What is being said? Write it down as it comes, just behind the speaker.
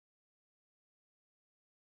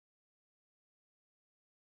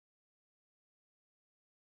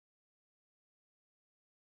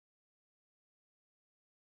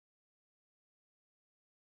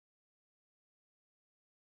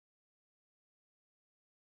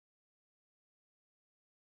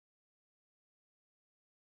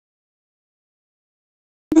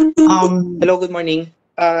Hello, good morning.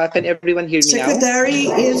 Can everyone hear me now? Secretary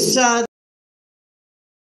is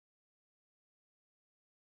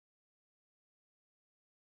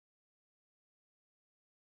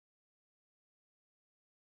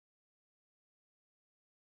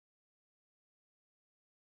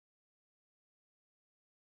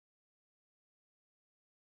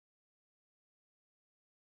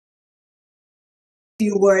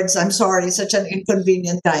few words. I'm sorry, such an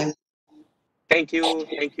inconvenient time. Thank you,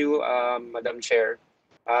 Madam Chair.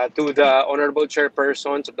 To the honorable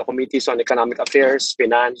chairpersons of the committees on economic affairs,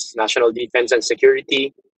 finance, national defense and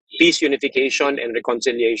security, peace, unification and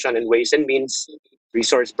reconciliation, and ways and means,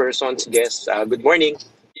 resource persons, guests, good morning.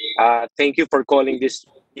 Thank you for calling this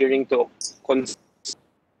hearing to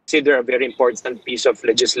consider a very important piece of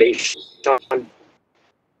legislation.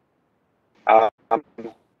 Um,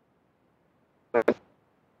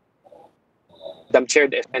 Madam Chair,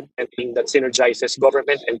 the amendment that synergizes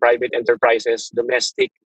government and private enterprises,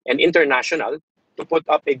 domestic and international, to put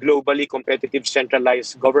up a globally competitive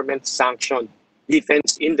centralized government-sanctioned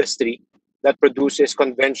defense industry that produces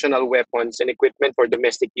conventional weapons and equipment for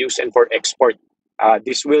domestic use and for export.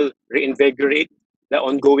 This will reinvigorate the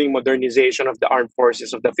ongoing modernization of the armed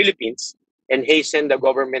forces of the Philippines and hasten the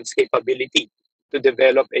government's capability to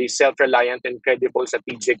develop a self-reliant and credible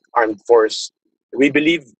strategic armed force. We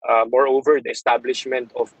believe, moreover, the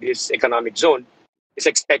establishment of this economic zone is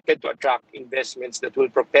expected to attract investments that will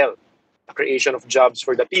propel the creation of jobs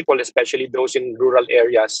for the people, especially those in rural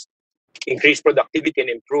areas, increase productivity, and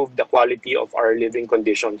improve the quality of our living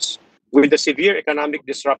conditions. With the severe economic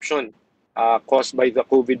disruption caused by the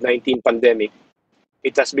COVID-19 pandemic,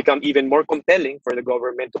 it has become even more compelling for the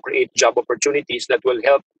government to create job opportunities that will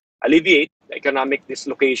help alleviate the economic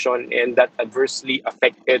dislocation and that adversely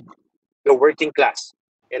affected the working class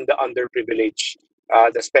and the underprivileged.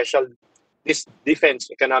 The special this defense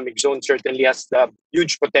economic zone certainly has the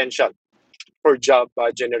huge potential for job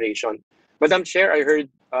generation. Madam Chair, I heard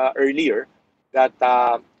earlier that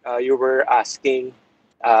you were asking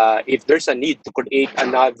if there's a need to create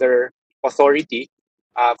another authority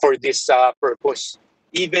for this purpose,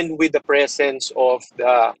 even with the presence of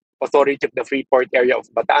the authority of the Freeport area of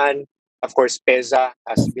Bataan. Of course, PEZA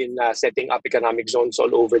has been setting up economic zones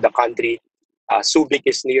all over the country. Subic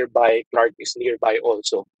is nearby, Clark is nearby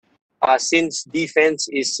also. Since defense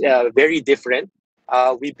is very different,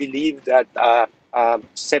 we believe that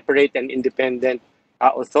separate and independent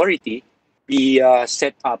authority be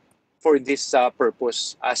set up for this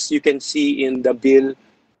purpose. As you can see in the bill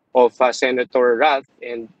of Senator Ralph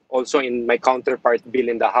and also in my counterpart bill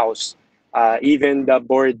in the House, even the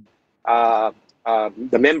board,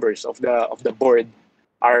 the members of the board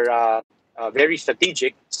are very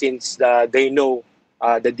strategic since they know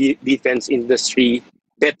the defense industry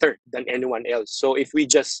better than anyone else. So if we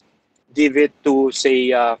just give it to, say,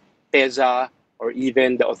 PEZA or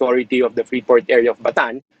even the authority of the Freeport area of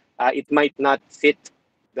Bataan, it might not fit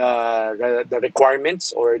the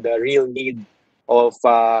requirements or the real need of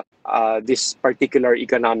this particular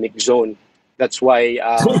economic zone. That's why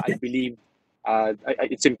I believe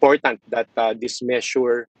it's important that this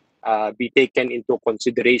measure be taken into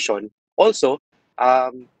consideration. Also,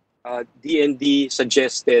 DND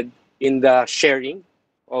suggested in the sharing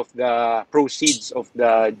of the proceeds of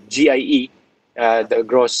the GIE, the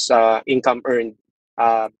gross income earned,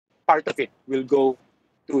 part of it will go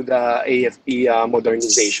to the AFP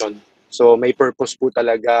modernization. So may purpose po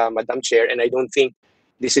talaga, Madam Chair, and I don't think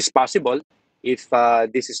this is possible if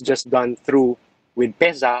this is just done through with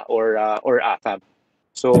PEZA or AFAB.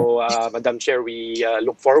 So, Madam Chair, we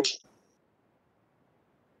look forward.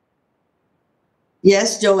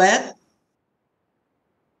 Yes, Joette?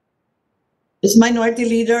 As Minority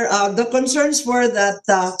Leader, the concerns were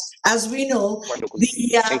that, as we know,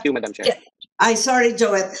 the Thank you, Madam Chair. yeah, ay, sorry,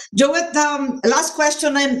 Joette. Joette, last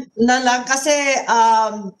question na lang kasi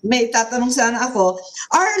may tatanong sana ako.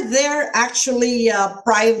 Are there actually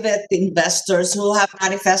private investors who have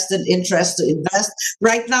manifested interest to invest?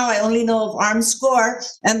 Right now, I only know of ArmScore,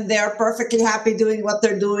 and they're perfectly happy doing what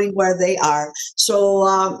they're doing where they are. So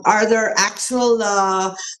are there actual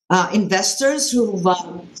investors who've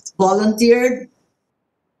volunteered?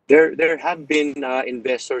 There have been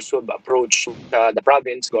investors who have approached the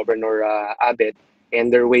province, Governor Abbott,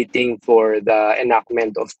 and they're waiting for the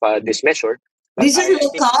enactment of this measure. But These are I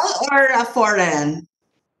think local or foreign?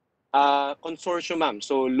 consortium, ma'am.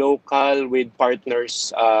 So local with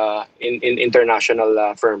partners in international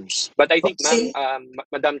firms. But I think, ma'am, Okay.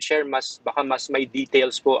 Madam Chair, baka mas may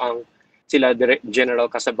details po ang sila General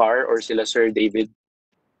Casabar or sila Sir David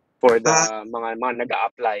for the mga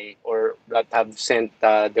nag-a-apply or that have sent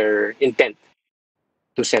their intent.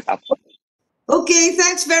 set up. Okay,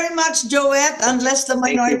 thanks very much, Joet. Unless the Thank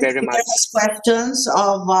you minority very leader much. has questions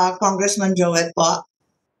of Congressman Joet po.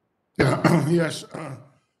 Yes.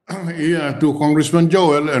 Yeah, to Congressman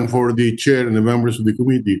Joel and for the chair and the members of the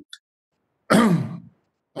committee.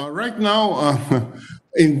 Right now,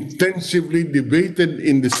 intensively debated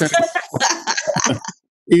in the Senate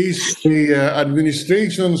is a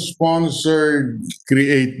administration-sponsored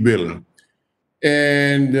create bill.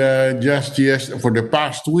 And just for the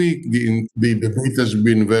past week, the debate has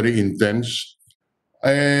been very intense.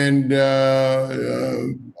 And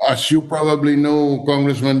as you probably know,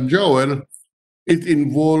 Congressman Joel, it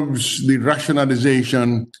involves the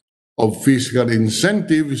rationalization of fiscal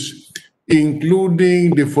incentives,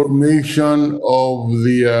 including the formation of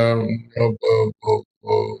the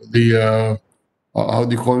how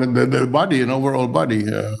do you call it, the body, an overall body.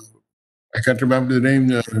 I can't remember the name.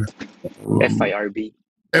 FIRB.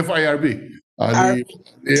 FIRB,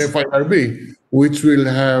 the FIRB, which will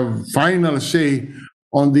have final say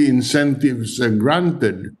on the incentives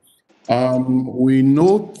granted. We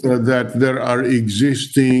note that there are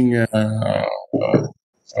existing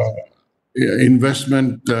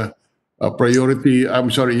investment priority.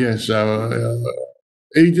 I'm sorry, yes,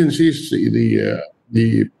 agencies, the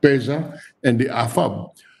PESA and the AFAB.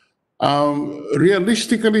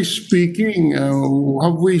 Realistically speaking,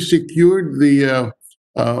 have we secured the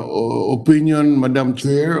opinion, Madam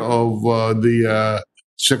Chair, of the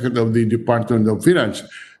Secretary of the Department of Finance?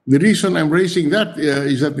 The reason I'm raising that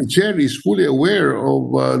is that the chair is fully aware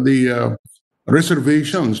of the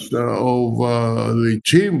reservations of the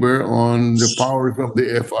chamber on the powers of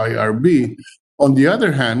the FIRB. On the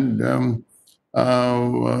other hand,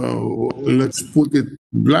 let's put it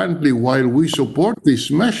bluntly, while we support this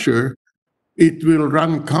measure, it will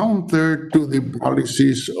run counter to the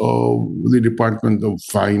policies of the Department of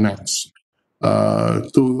Finance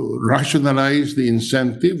to rationalize the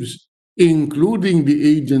incentives, including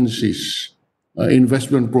the agencies,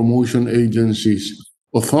 investment promotion agencies,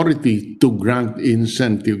 authority to grant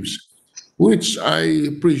incentives, which I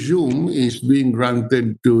presume is being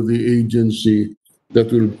granted to the agency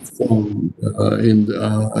that will form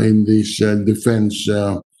in this defense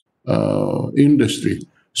industry.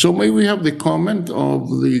 So may we have the comment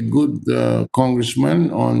of the good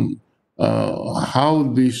congressman on how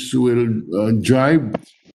this will jibe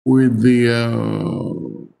with the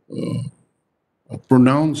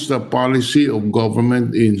pronounced policy of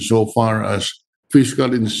government insofar as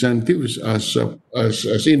fiscal incentives as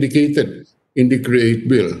indicated in the Create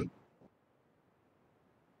Bill?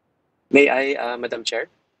 May I, Madam Chair?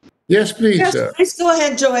 Yes, please. Yes, please go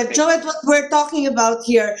ahead, Joet. Joet, what we're talking about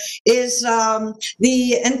here is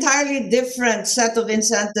the entirely different set of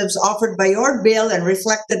incentives offered by your bill and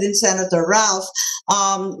reflected in Senator Ralph,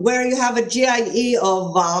 where you have a GIE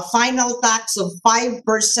of final tax of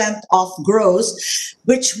 5% of gross,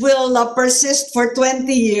 which will persist for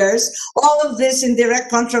 20 years. All of this in direct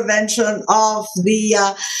contravention of the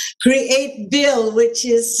Create Bill, which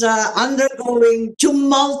is undergoing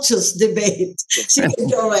tumultuous debate. Sige,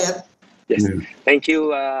 Joet. Yes. Yeah. Thank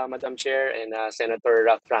you, Madam Chair and Senator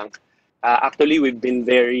Frank. Actually, we've been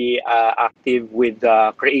very active with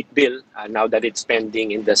the Create Bill now that it's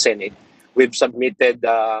pending in the Senate. We've submitted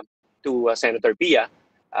to Senator Pia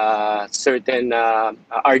certain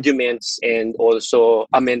arguments and also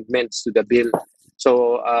amendments to the bill.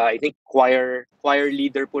 So I think choir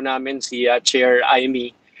leader po namin si Chair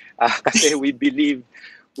Amy kasi we believe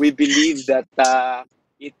that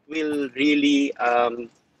it will really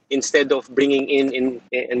instead of bringing in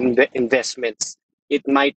investments, it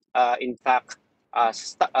might in fact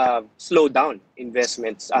slow down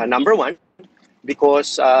investments. Number one,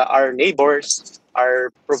 because our neighbors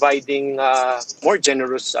are providing more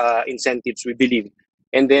generous incentives, we believe.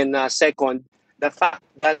 And then second, the fact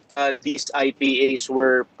that these IPAs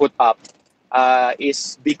were put up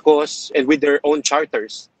is because, and with their own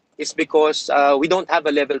charters, is because we don't have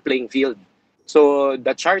a level playing field. So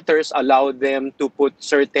the charters allow them to put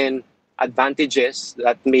certain advantages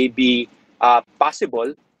that may be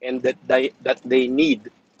possible and that they need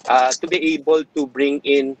to be able to bring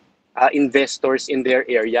in investors in their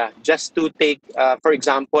area. Just to take, for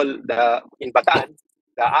example, in Bataan,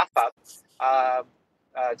 the AFAP,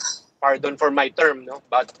 pardon for my term, no,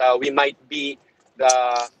 but we might be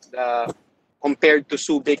the compared to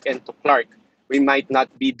Subic and to Clark, we might not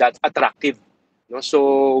be that attractive. No?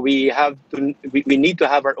 So we need to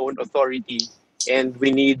have our own authority, and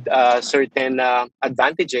we need certain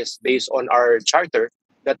advantages based on our charter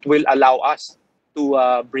that will allow us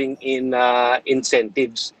to bring in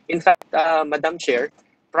incentives. In fact, Madam Chair,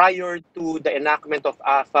 prior to the enactment of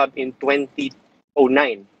AFAB in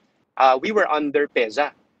 2009. We were under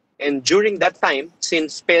PEZA. And during that time,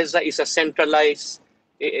 since PEZA is a centralized,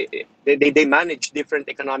 they manage different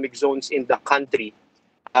economic zones in the country.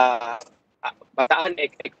 Bataan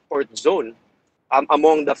Export Zone,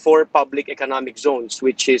 among the 4 public economic zones,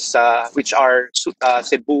 which are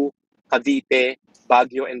Cebu, Cavite,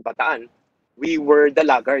 Baguio, and Bataan, we were the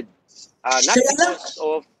laggard.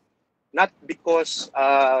 Not because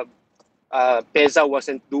PEZA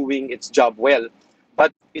wasn't doing its job well,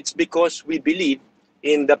 but it's because we believe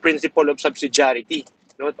in the principle of subsidiarity.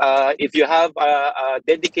 If you have a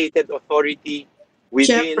dedicated authority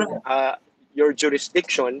within your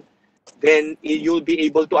jurisdiction, then you'll be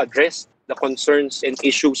able to address the concerns and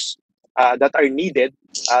issues that are needed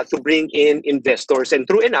to bring in investors. And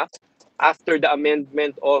true enough, after the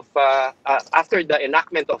enactment of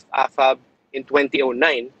AFAB in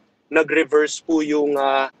 2009, nag-reverse po yung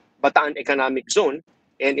Bataan Economic Zone.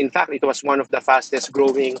 And in fact, it was one of the fastest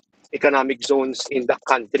growing economic zones in the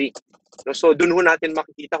country. So dun ho natin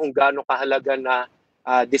makikita kung gaano kahalaga na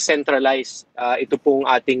decentralized ito pong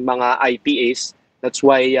ating mga IPAs. That's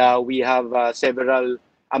why we have several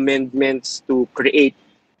amendments to create,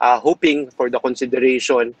 hoping for the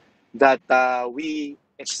consideration that we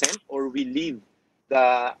exempt or we leave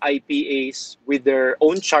the IPAs with their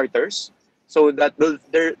own charters so that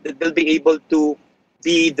they'll be able to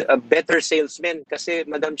be a better salesmen. Kasi,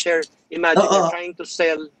 Madam Chair, imagine you're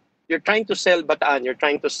trying to sell Bataan, you're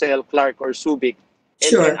trying to sell Clark or Subic,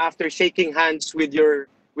 and after shaking hands with the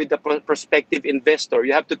prospective investor,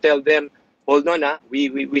 you have to tell them, hold on,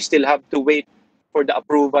 we still have to wait for the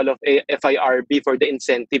approval of FIRB for the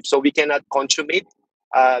incentive. So we cannot consummate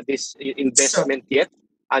this investment yet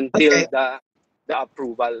until the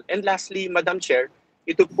approval. And lastly, Madam Chair,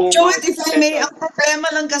 ito po... Joet, if I may, ang problema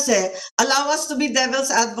lang kasi, allow us to be devil's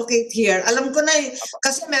advocate here. Alam ko na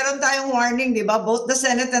kasi meron tayong warning, di ba? Both the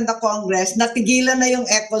Senate and the Congress, natigilan na yung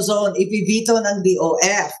eco-zone, ipivito ng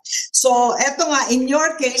DOF. So, eto nga, in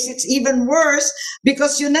your case, it's even worse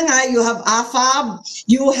because yun na nga, you have AFAB,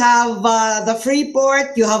 you have the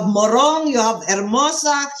Freeport, you have Morong, you have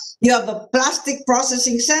Hermosa, you have a plastic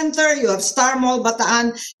processing center, you have Star Mall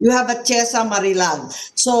Bataan, you have a Chesa Marilag.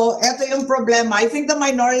 So, eto yung problema. I think the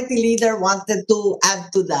minority leader wanted to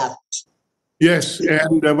add to that. Yes,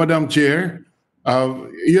 and Madam Chair,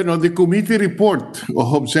 the committee report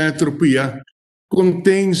of Senator Pia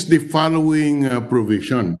contains the following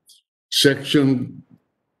provision. Section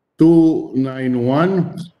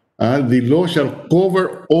 291, the law shall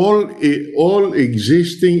cover all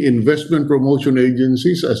existing investment promotion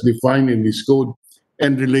agencies as defined in this code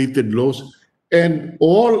and related laws, and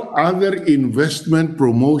all other investment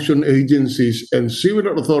promotion agencies and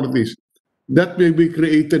similar authorities that may be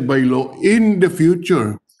created by law in the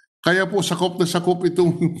future. Kaya po sakop na sakop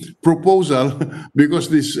itong proposal because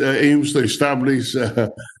this aims to establish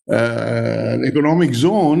an economic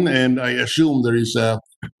zone, and I assume there is an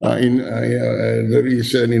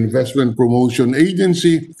investment promotion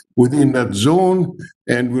agency within that zone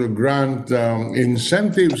and will grant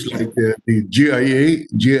incentives like the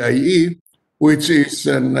GIE, which is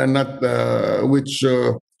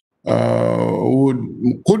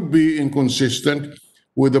could be inconsistent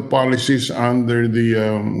with the policies under the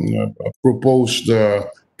proposed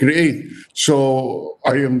create. So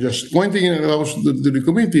I am just pointing it out to the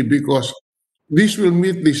committee because this will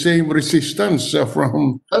meet the same resistance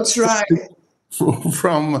from That's right.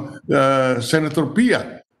 from Senator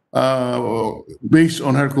Pia based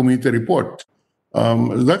on her committee report.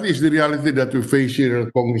 That is the reality that we face here,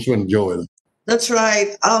 Congressman Joel. That's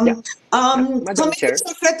right. Committee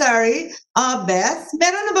Secretary Beth,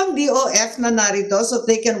 meron na bang DOF na narito so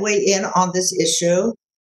they can weigh in on this issue?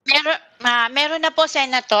 Meron na po,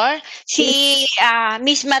 Senator. Si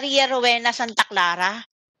Miss Maria Rowena Santa Clara.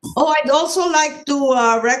 Oh, I'd also like to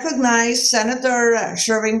recognize Senator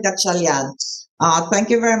Sherwin Gatchalian. Thank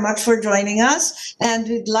you very much for joining us. And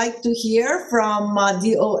we'd like to hear from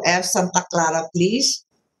DOF Santa Clara, please.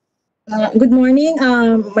 Good morning,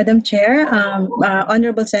 Madam Chair,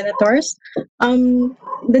 honorable senators.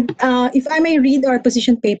 If I may read our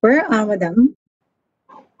position paper, Madam.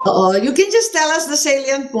 You can just tell us the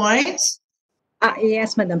salient points.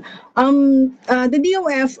 Yes, Madam. The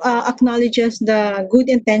DOF acknowledges the good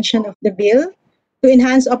intention of the bill to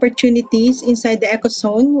enhance opportunities inside the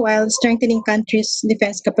ecozone while strengthening countries'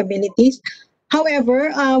 defense capabilities.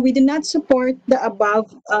 However, we do not support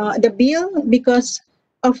the bill because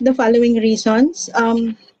of the following reasons.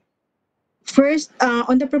 First,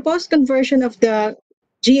 on the proposed conversion of the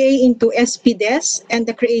GA into SpeDEZ and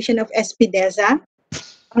the creation of SpeDEZ.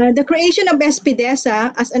 The creation of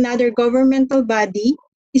SpeDEZ as another governmental body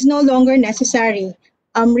is no longer necessary.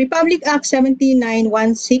 Republic Act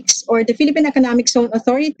 7916, or the Philippine Economic Zone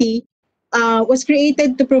Authority, was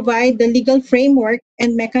created to provide the legal framework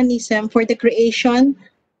and mechanism for the creation,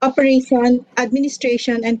 operation,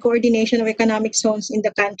 administration, and coordination of economic zones in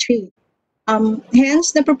the country.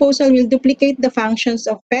 Hence, the proposal will duplicate the functions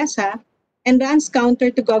of PESA and runs counter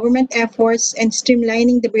to government efforts in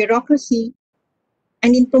streamlining the bureaucracy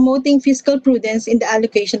and in promoting fiscal prudence in the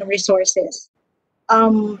allocation of resources.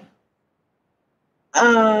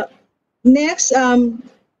 Next,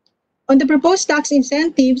 on the proposed tax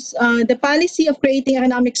incentives, the policy of creating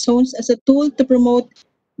economic zones as a tool to promote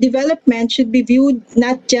development should be viewed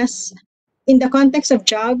not just in the context of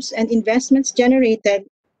jobs and investments generated,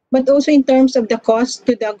 but also in terms of the cost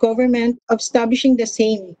to the government of establishing the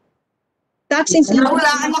same. Tax incentives.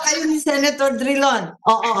 Nahulaan na kayo ni Senator Drilon.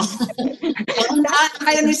 Oo. Nahulaan na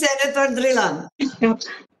kayo ni Senator Drilon.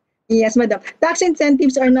 Yes, Madam. Tax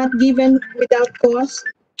incentives are not given without cost.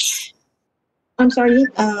 I'm sorry.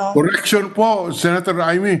 Correction po, Senator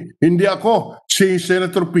Amy. Hindi ako, si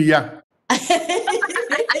Senator Pia.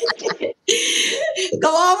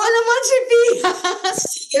 Kawawa naman si Pia.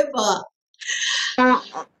 Sige po.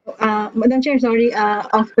 Madam Chair, sorry,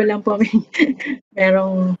 off ko lang po.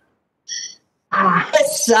 Merong...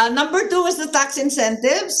 Yes, number 2 was the tax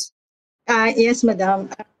incentives. Yes, Madam.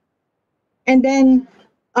 And then,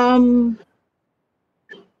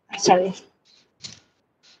 sorry.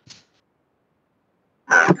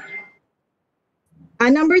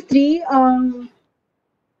 Number 3,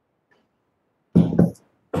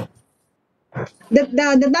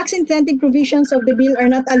 the tax incentive provisions of the bill are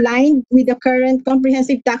not aligned with the current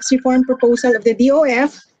comprehensive tax reform proposal of the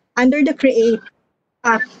DOF under the CREATE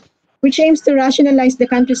Act, which aims to rationalize the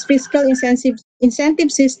country's fiscal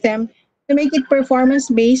incentive system to make it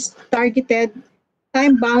performance-based, targeted,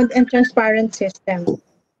 time-bound, and transparent system.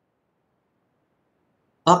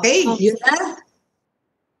 Okay, yun na.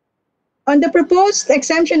 On the proposed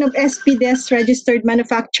exemption of SpeDEZ registered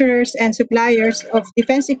manufacturers and suppliers of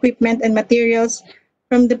defense equipment and materials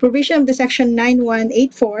from the provision of the Section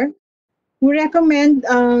 9184, we recommend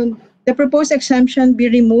the proposed exemption be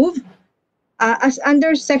removed as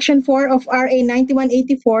under Section 4 of RA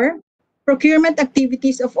 9184, procurement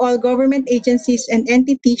activities of all government agencies and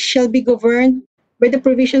entities shall be governed by the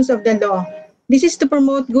provisions of the law. This is to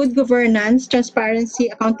promote good governance, transparency,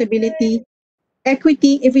 accountability,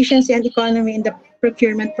 equity, efficiency, and economy in the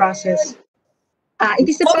procurement process. It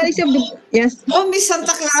is the policy of the... Yes? Oh, Miss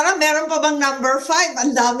Santa Clara, meron pa bang number 5?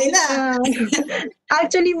 Ang dami na.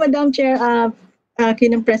 Actually, Madam Chair,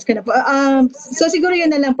 kinimpress ko na po. So siguro yun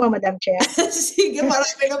na lang po, Madam Chair. Sige,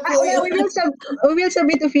 marami na po yun. We will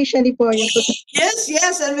submit officially po yun.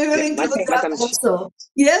 Yes, and we will include that also.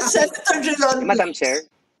 Yes, Senator Drilon. Madam Chair.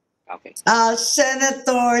 Okay.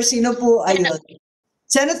 Senator, sino po ayun?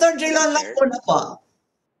 Senator Drilon lang po na po.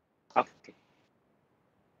 Okay.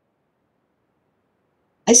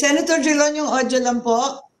 Ay, Senator Drilon, yung audio lang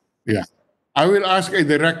po. Yeah. I will ask a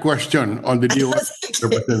direct question on the DOF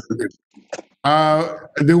representative.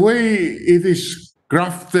 The way it is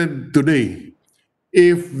crafted today,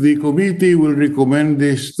 if the committee will recommend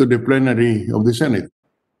this to the plenary of the Senate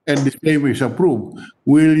and the same is approved,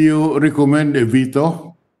 will you recommend a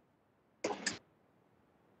veto?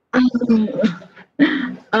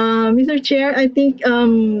 Mr. Chair, I think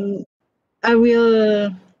I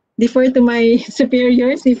will defer to my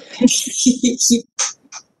superiors if...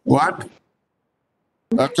 What?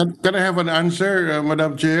 Can I have an answer,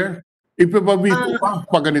 Madam Chair? Ipapabito pa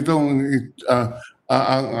pag ganitong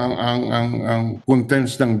ang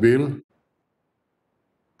contents ng bill?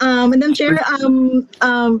 Madam Chair,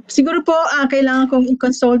 siguro po kailangan kong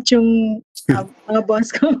i-consult yung mga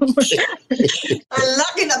boss ko. Ala,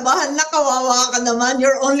 kinabahan na, kawawa ka naman.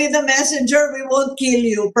 You're only the messenger. We won't kill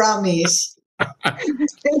you, promise.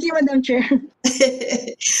 Thank you, Madam Chair.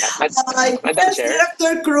 Madam Chair.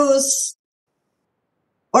 Director Cruz.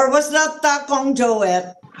 Or was that Kong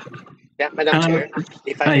Joet? Yeah, Madam Chair.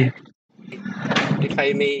 If I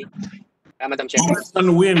may, Madam Chair.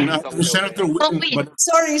 Congressman Win, Senator Win.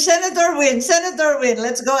 Sorry, Senator Win. Senator Win,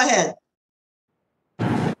 let's go ahead.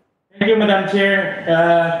 Thank you, Madam Chair.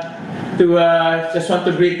 Just want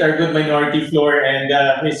to greet our good minority floor, and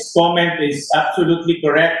his comment is absolutely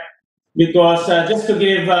correct because just to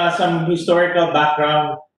give some historical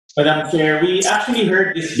background, Madam Chair, we actually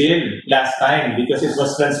heard this bill last time because it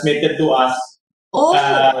was transmitted to us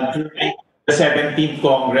during the 17th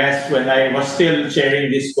Congress when I was still chairing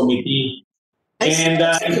this committee. And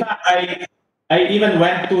in fact, I even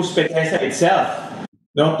went to SpeDEZ itself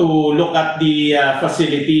to look at the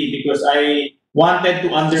facility because I wanted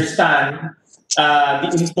to understand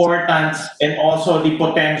the importance and also the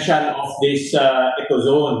potential of this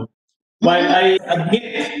ecozone. While I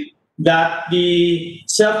admit that the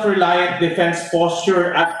self-reliant defense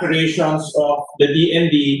posture aspirations of the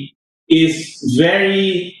DND is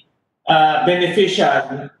very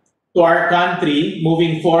beneficial to our country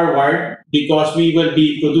moving forward because we will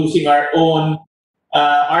be producing our own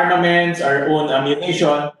armaments, our own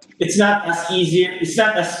ammunition. It's not as easy. It's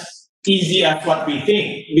not as easy as what we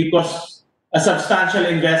think because a substantial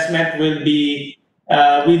investment will be.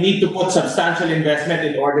 We need to put substantial investment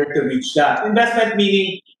in order to reach that. Investment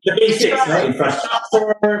meaning the basics, no?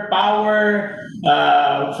 Infrastructure, power,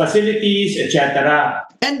 facilities, etc.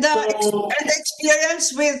 And the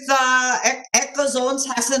experience with ecozones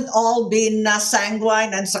hasn't all been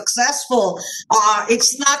sanguine and successful.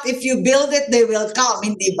 It's not if you build it, they will come,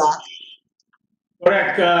 hindi ba?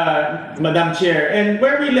 Correct, Madam Chair. And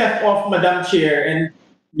where we left off, Madam Chair, and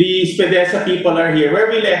the SpeDEZ people are here, where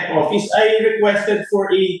we left off is I requested for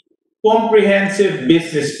a comprehensive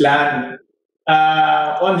business plan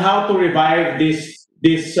on how to revive this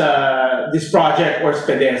project or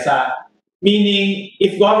SpeDEZ. Meaning,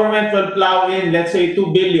 if government will plow in, let's say,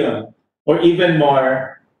 2 billion or even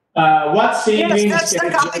more, what savings Yes, can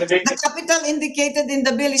that's it generate? the capital indicated in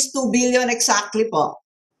the bill is 2 billion exactly po.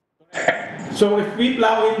 So if we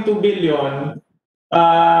plow in 2 billion,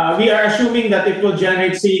 we are assuming that it will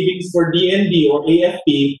generate savings for DND or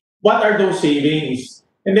AFP. What are those savings?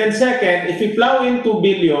 And then second, if we plow in 2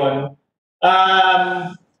 billion,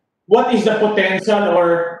 what is the potential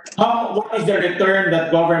or what is the return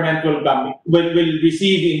that government will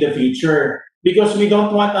receive in the future? Because we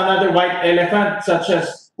don't want another white elephant such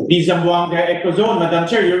as the Zamboanga Ecozone. Madam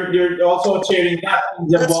Chair, you're also chairing that.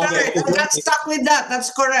 That's Zamboanga right. I Ecozone got stuck with that.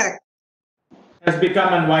 That's correct. has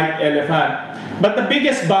become a white elephant. But the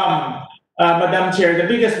biggest bomb, Madam Chair, the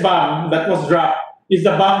biggest bomb that was dropped is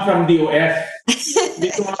the bomb from DOF.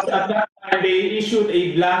 Because at that time, they issued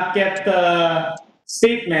a blanket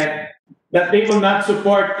statement that they will not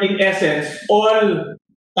support, in essence, all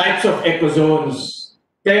types of ecozones.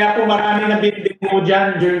 Kaya po marami na building po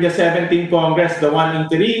dyan during the 17th Congress, the one in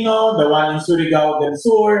Quirino, the one in Surigao del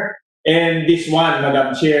Sur, and this one,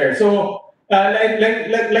 Madam Chair. So,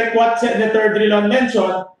 like what Senator Drilon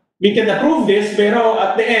mentioned, we can approve this, pero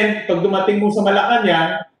at the end, pag dumating mo sa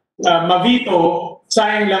Malacanang, mavito,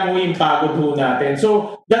 sayang lang mo yung pagod ho natin.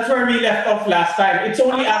 So that's where we left off last time. It's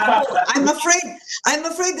only AFAP. I'm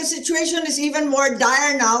afraid the situation is even more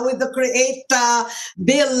dire now with the CREATE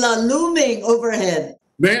bill looming overhead.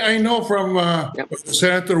 May I know from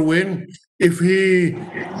Senator Wynn if his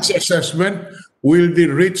assessment, will the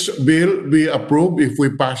RICH bill be approved if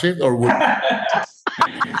we pass it or will?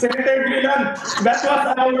 Senator Drilon, that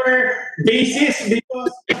was our basis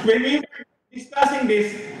because when we were discussing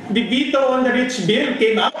this, the veto on the RICH bill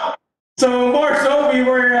came up. So more so, we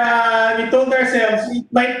told ourselves it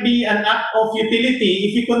might be an act of utility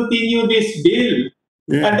if we continue this bill.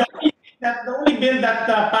 Yeah. And the only bill that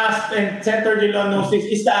passed, and Senator Drilon knows this,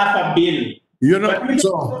 is the AFA bill. You know,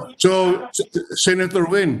 so Senator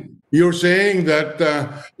Wynn, you're saying that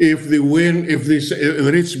if this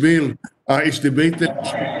RICH bill is debated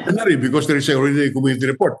because there is already a committee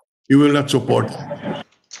report, you will not support.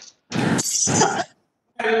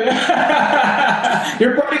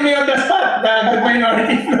 You're putting me on the spot, the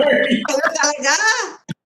minority floor.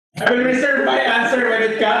 I will reserve my answer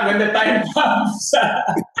when the time comes.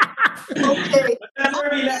 Okay. That's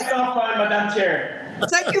where we left off, Madam Chair.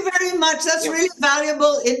 Thank you very much. That's really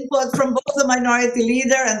valuable input from both the minority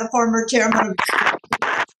leader and the former chairman,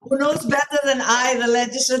 who knows better than I the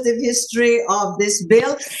legislative history of this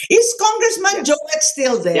bill. Is Congressman Joet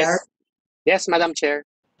still there? Yes, Madam Chair.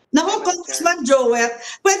 Naku, Congressman Joet,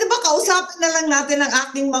 pwede ba kausapin na lang natin ang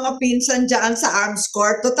aking mga pinsan dyan sa Arms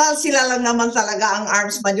Corps? Total, sila lang naman talaga ang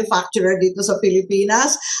arms manufacturer dito sa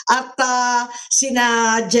Pilipinas. At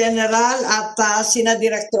sina General at sina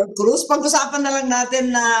Director Cruz, pag-usapan na lang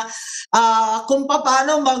natin na kung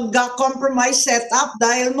paano mag-compromise setup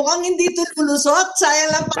dahil mukhang hindi ito lulusot.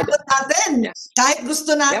 Sayang lang pagod natin. Kahit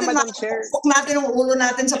gusto natin, makapukpok natin ang ulo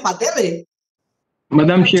natin sa pader eh.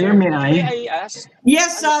 Madam Chair, may I? May I ask?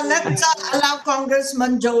 Yes, let's allow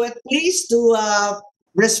Congressman Joet, please, to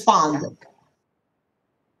respond.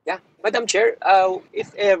 Yeah, Madam Chair,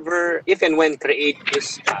 if and when CREATE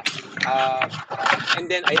is passed, and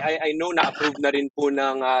then I know na-approve na rin po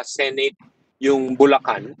ng Senate yung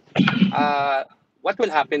Bulacan, what will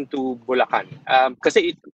happen to Bulacan?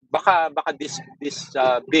 Kasi baka this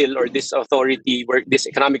bill or this authority, this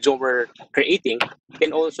economic zone we're creating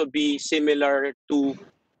can also be similar to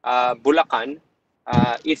Bulacan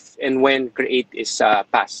if and when CREATE is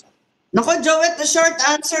passed. Nako, Joet, the short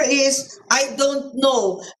answer is, I don't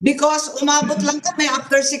know. Because umabot lang kami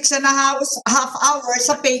after 6.5 hours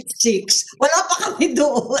sa page 6. Wala pa kami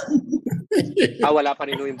doon. Wala pa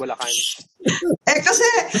rin yung Bulacan. Kasi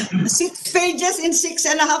 6 pages in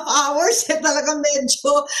 6.5 hours, talagang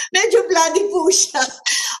medyo bloody po siya.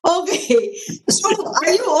 Okay. So,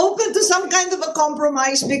 are you open to some kind of a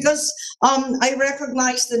compromise? Because I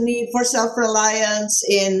recognize the need for self-reliance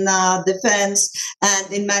in defense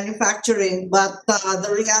and in manufacturing, but the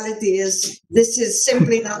reality is this is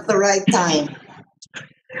simply not the right time.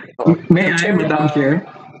 May I, Madam Chair?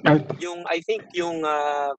 I think yung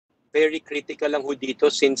very critical lang ho dito,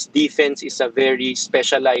 since defense is a very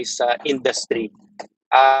specialized industry.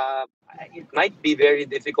 It might be very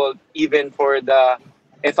difficult even for the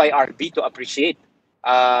FIRB to appreciate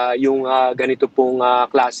yung ganito pong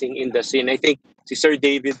klaseng industry. And I think si Sir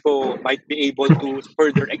David po might be able to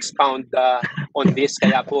further expound on this.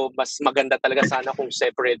 Kaya po mas maganda talaga sana kung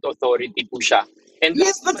separate authority po siya. And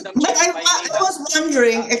yes, but I was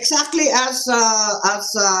wondering, exactly as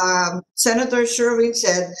Senator Sherwin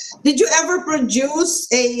said, did you ever produce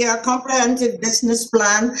a comprehensive business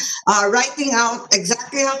plan, writing out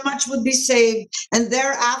exactly how much would be saved, and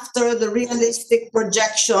thereafter the realistic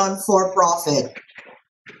projection for profit?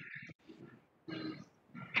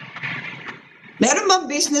 Meron bang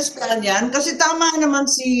business plan yan? Kasi tama naman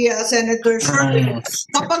si Senator Sherwin.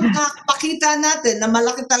 Kapag nakapakita natin na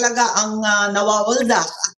malaki talaga ang nawawaldas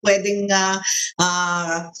at pwedeng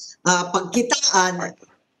pagkitaan,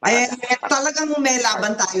 talagang may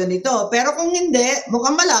laban tayo nito. Pero kung hindi,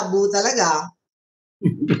 mukhang malabo talaga.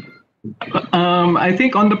 I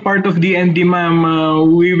think on the part of DND, ma'am,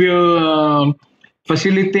 we will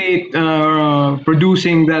facilitate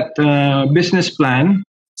producing that business plan.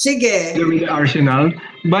 Sige. With the arsenal.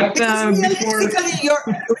 But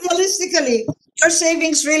realistically, your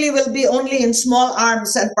savings really will be only in small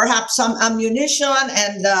arms and perhaps some ammunition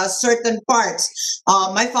and certain parts.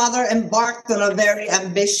 My father embarked on a very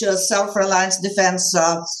ambitious self-reliance defense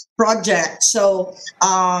project. So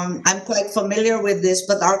I'm quite familiar with this,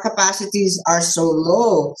 but our capacities are so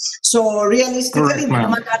low. So realistically, hindi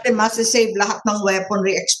naman natin masasave lahat ng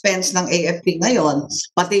weaponry expense ng AFP ngayon.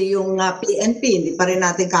 Pati yung PNP, hindi pa rin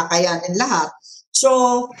natin kakayanin lahat.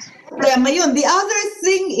 So, problema yun. The other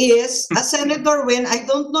thing is, Senator Win, I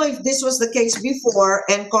don't know if this was the case before,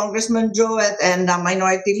 and Congressman Joet and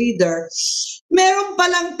Minority Leader, meron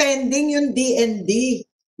palang pending yung DND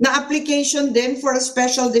na application din for a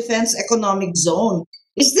special defense economic zone.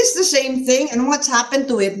 Is this the same thing? And what's happened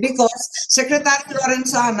to it? Because Secretary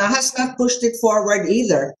Lorenzana has not pushed it forward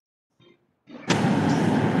either.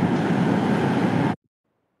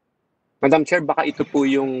 Madam Chair, baka ito po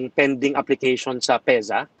yung pending application sa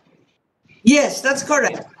PEZA? Yes, that's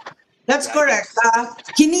correct. That's correct.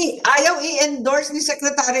 Ayaw i-endorse ni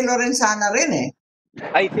Secretary Lorenzana rin eh.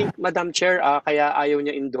 I think, Madam Chair, kaya ayaw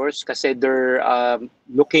niya endorse kasi they're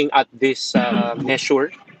looking at this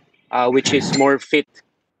measure which is more fit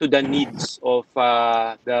to the needs of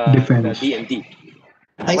the DND.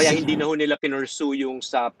 Kaya hindi na ho nila pinursue yung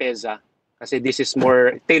sa PEZA. Kasi this is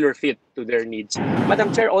more tailor-fit to their needs. Madam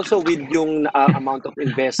Chair, also with yung amount of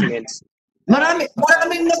investments.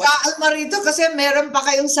 Maraming nag-aalma rito kasi meron pa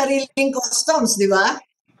kayong sariling customs, di ba?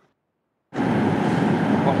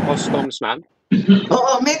 Customs, ma'am?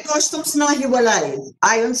 Oo, may customs na hiwalay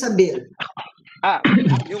ayon sa bill.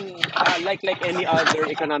 Yung like any other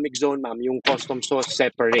economic zone, ma'am, yung customs so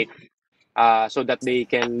separate. So that they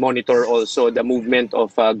can monitor also the movement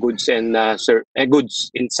of goods and goods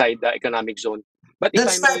inside the economic zone. But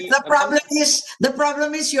that's right. The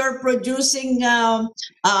problem is you're producing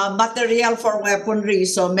material for weaponry,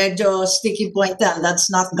 so medyo sticky point yan. That's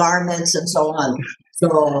not garments and so on. So,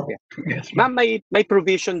 yes. Ma'am, may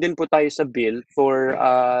provision din po tayo sa bill for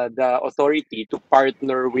the authority to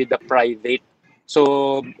partner with the private.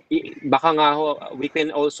 So baka nga ho, we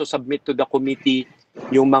can also submit to the committee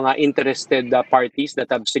yung mga interested parties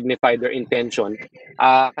that have signified their intention.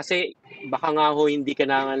 Kasi baka nga ho hindi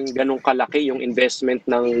kailangan ganun kalaki yung investment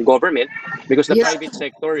ng government because the private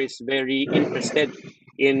sector is very interested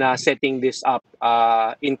in setting this up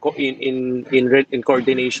in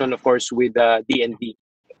coordination, of course, with the DND.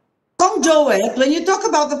 Kong Joet, when you talk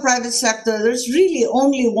about the private sector, there's really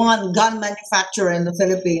only one gun manufacturer in the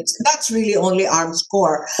Philippines. That's really only Arms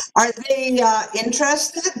Corps. Are they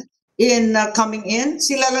interested in coming in?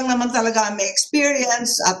 Sila lang naman talaga may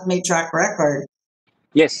experience at may track record.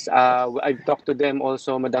 Yes, I've talked to them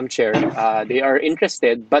also, Madam Chair. They are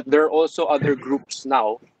interested, but there are also other groups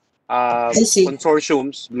now,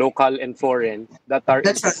 consortiums, local and foreign, that are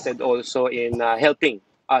interested also in helping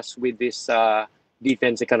us with this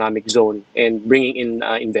defense economic zone and bringing in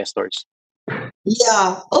investors.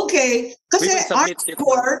 Yeah, okay. Kasi We will submit it.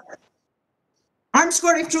 Armed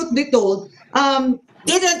Score, if truth be told,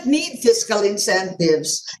 didn't need fiscal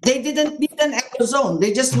incentives. They didn't need an eco zone.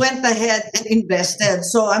 They just went ahead and invested.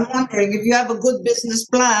 So I'm wondering if you have a good business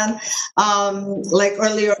plan, like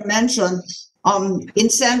earlier mentioned,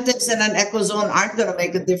 incentives and an eco zone aren't going to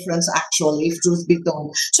make a difference actually, if truth be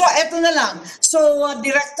told. So eto na lang. So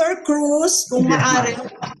Director Cruz, kung maaari,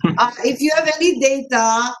 if you have any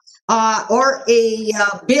data or a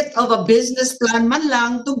bit of a business plan man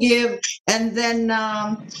lang to give, and then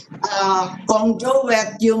kung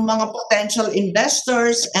Joet, yung mga potential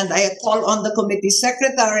investors, and I call on the committee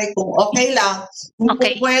secretary kung okay lang, kung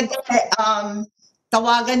Okay. pwede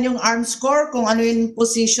tawagan yung Arms Corps kung ano yung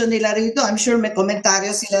position nila rito. I'm sure may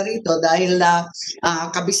komentaryo sila rito dahil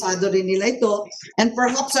kabisado rin nila ito. And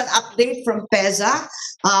perhaps an update from PEZA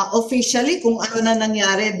officially kung ano na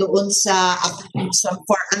nangyari doon sa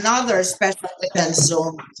for another special defense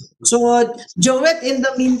zone. So, Joet, in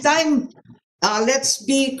the meantime, let's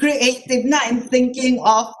be creative na in thinking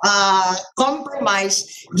of compromise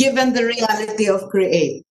given the reality of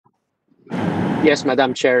CREATE. Yes,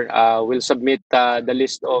 Madam Chair, we'll submit the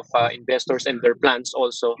list of investors and their plans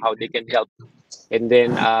also, how they can help. And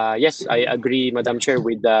then, yes, I agree, Madam Chair,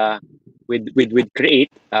 with CREATE.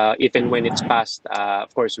 If and when it's passed, of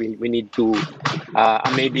course, we need to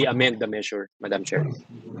maybe amend the measure, Madam Chair.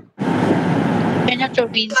 Senator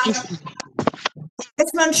Vinci. Yes,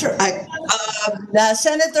 ma'am, sure.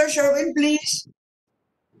 Senator Sherwin, please.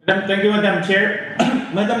 Thank you, Madam Chair.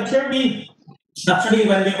 Madam Chair, actually,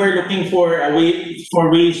 when we were looking for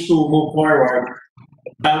ways to move forward,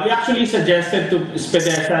 we actually suggested to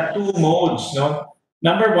SpeDEZ two modes. No,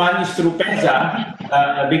 number one is through PEZA.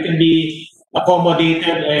 They can be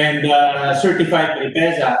accommodated and certified by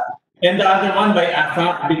PEZA, and the other one by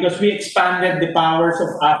AFAP, because we expanded the powers of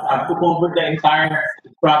AFAP to cover the entire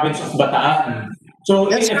province of Bataan. So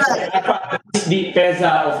That's in right. effect, AFAP is the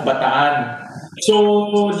PEZA of Bataan.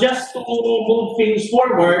 So just to move things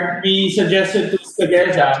forward, we suggested to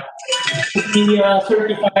SpeDEZ to be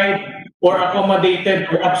certified or accommodated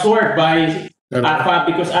or absorbed by AFAP,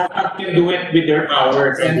 because AFAP can do it with their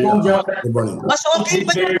powers. And kung Mas okay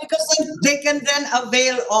pa yun because they can then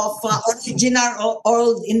avail of original or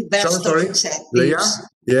old investor incentives.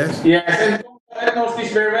 Yes. yes, and Kung knows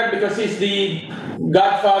this very well because he's the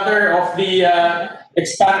godfather of the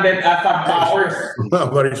expanded AFAP powers.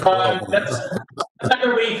 That's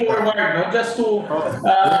another way forward, no? Just to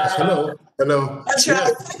yes, hello. That's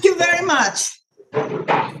right. Thank you very much.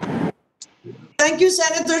 Thank you,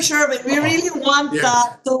 Senator Sherwin. We really want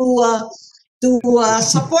to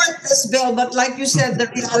support this bill, but like you said, the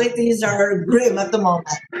realities are grim at the moment.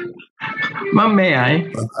 Ma'am, may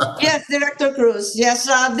I? Yes, Director Cruz. Yes,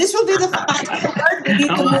 this will be the final part. We need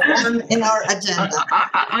to move on in our agenda.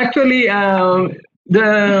 Actually,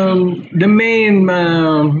 the main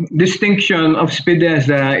distinction of SpeDEZ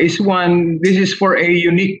is one. This is for a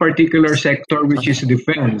unique particular sector, which is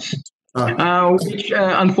defense. Which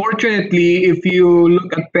unfortunately, if you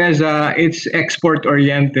look at PEZA, it's export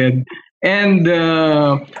oriented. And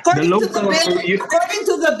according to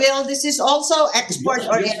the bill, this is also export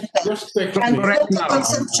oriented, and local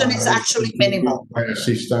consumption is actually minimal.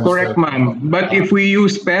 Correct, ma'am. But if we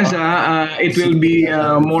use PEZA, it will be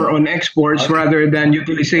more on exports rather than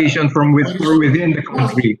utilization from within the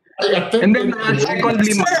country. And then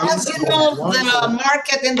secondly, Sir, as you know, the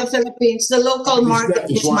market in the Philippines, the local market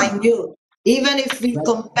is minute. Even if we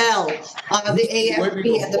compel the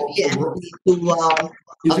AFP and the PNP to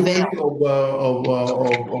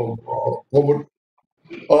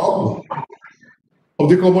of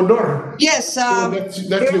the Commodore. Yes, so that's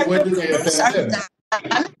the wedding I attended.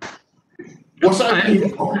 Was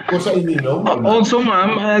I also,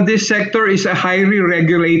 ma'am, this sector is a highly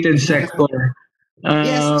regulated sector.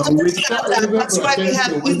 Yes, that's why we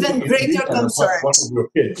have even greater concerns.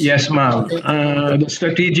 Yes, ma'am. The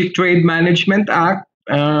Strategic Trade Management Act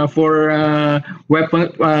for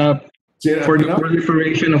for the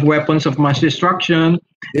proliferation of weapons of mass destruction,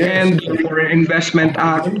 and for Investment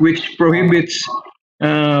Act, which prohibits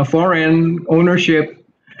foreign ownership.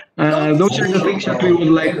 Those are the things that we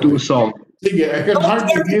would like to solve. I can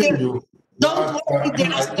hardly hear you. Don't worry,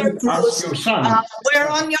 Director Cruz. We're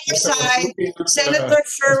on your side. Senator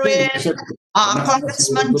Sherwin,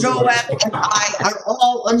 Congressman Joet and I are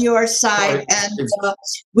all on your side, and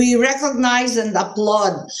we recognize and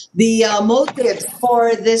applaud the motive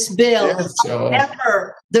for this bill. Yes,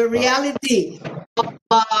 However, the reality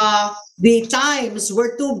of the times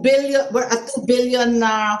where 2 billion, where a 2 billion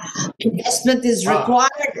investment is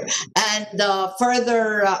required, and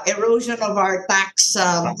further erosion of our tax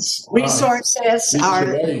resources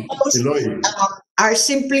are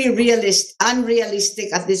simply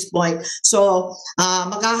unrealistic at this point. So,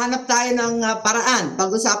 maghahanap tayo ng paraan.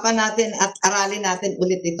 Pag-usapan natin at aralin natin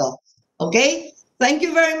ulit ito. Okay? Thank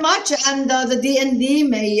you very much, and the DND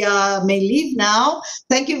may leave now.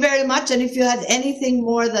 Thank you very much, and if you had anything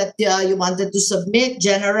more that you wanted to submit,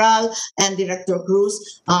 General and Director Cruz,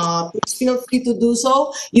 please feel free to do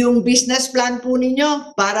so. Yung business plan po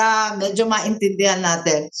ninyo para medyo maintindihan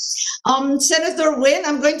natin. Senator Win,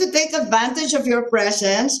 I'm going to take advantage of your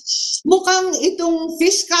presence. Mukhang itong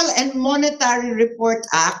Fiscal and Monetary Report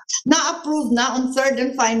Act na-approve na on third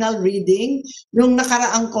and final reading nung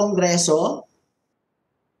nakaraang Kongreso.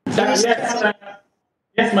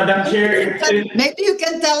 Yes, Madam Chair. Maybe you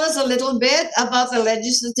can tell us a little bit about the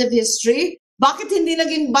legislative history. Bakit hindi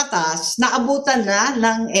naging batas? Naabutan na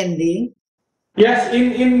ng ending? Yes,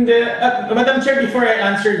 in the Madam Chair, before I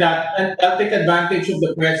answer that, and I'll take advantage of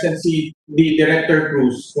the presence the Director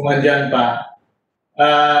Cruz, kung andyan pa,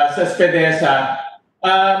 sa SpeDEZ.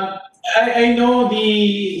 I know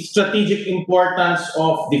the strategic importance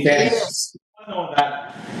of defense. Yes. I know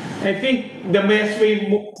that. I think the best way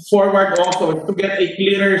forward also is to get a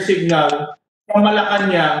clearer signal from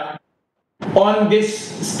Malacanang on this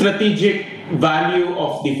strategic value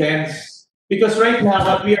of defense. Because right now,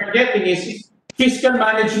 what we are getting is fiscal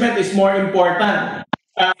management is more important.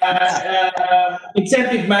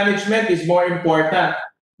 Incentive management is more important.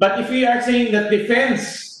 But if we are saying that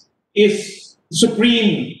defense is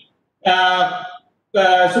supreme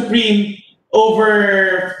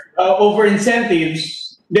over incentives,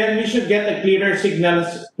 then we should get a clearer signal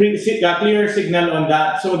on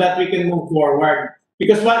that so that we can move forward.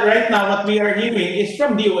 Because right now what we are hearing is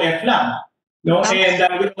from DOF lang, no,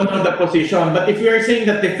 and we don't know the position. But if we are saying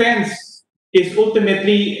that defense is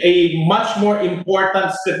ultimately a much more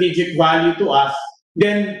important strategic value to us,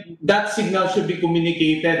 then that signal should be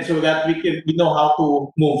communicated so that we know how to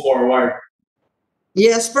move forward.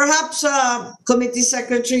 Yes, perhaps Committee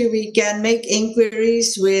Secretary, we can make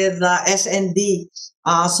inquiries with SND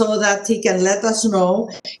so that he can let us know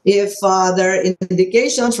if there are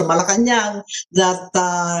indications from Malacanang that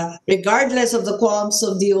regardless of the qualms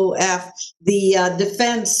of DOF, the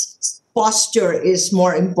defense posture is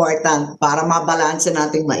more important para mabalanse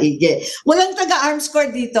nating maigi. Walang taga-arms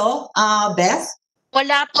corps dito, Beth?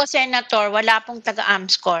 Wala po, Senator. Wala pong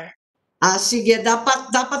taga-arms corps. Sige,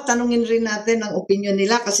 dapat tanungin rin natin ang opinion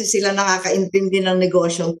nila kasi sila nakakaintindi ng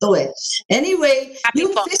negosyong to eh. Anyway,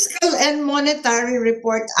 yung Fiscal and Monetary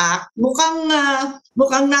Report Act, mukhang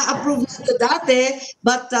na-approve na ito dati,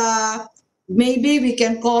 but maybe we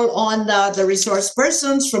can call on the resource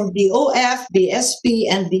persons from DOF, BSP,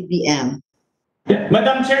 and DBM.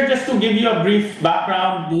 Madam Chair, just to give you a brief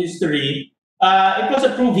background history, it was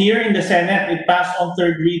approved here in the Senate. It passed on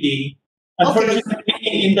third reading. Unfortunately,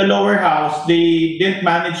 in the lower house, they didn't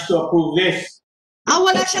manage to approve this.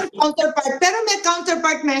 Wala siyang counterpart, pero may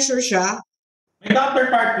counterpart measure siya. May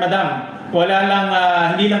counterpart, madam. Wala lang,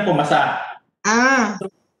 hindi lang pumasa.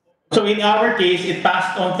 So in our case, it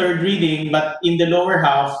passed on third reading, but in the lower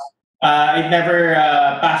house, it never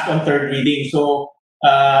passed on third reading. So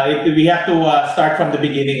we have to start from the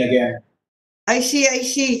beginning again. I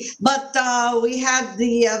see. But we had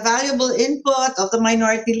the valuable input of the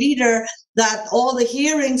minority leader that all the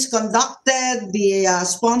hearings conducted, the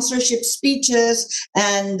sponsorship speeches,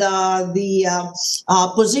 and the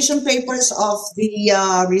position papers of the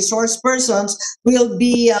resource persons will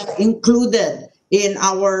be included in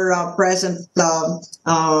our present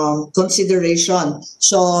consideration.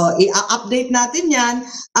 So, i-update natin yan.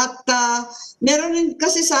 At meron rin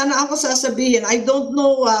kasi sana ako sasabihin, I don't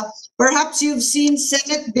know, perhaps you've seen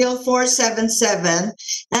Senate Bill 477,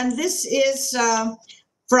 and this is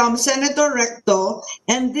from Senator Recto,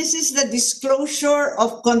 and this is the disclosure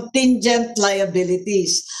of contingent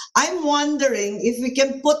liabilities. I'm wondering if we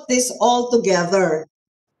can put this all together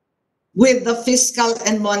with the Fiscal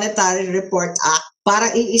and Monetary Report Act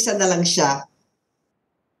para iisa na lang siya.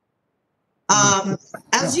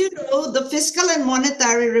 As you know, the Fiscal and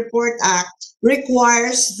Monetary Report Act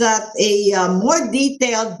requires that a more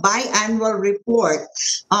detailed biannual report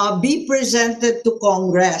be presented to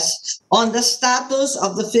Congress on the status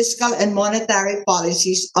of the fiscal and monetary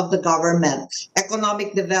policies of the government,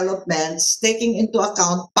 economic developments, taking into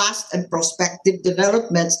account past and prospective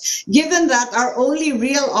developments, given that our only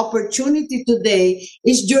real opportunity today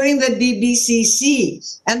is during the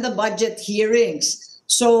DBCC and the budget hearings.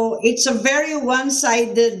 So it's a very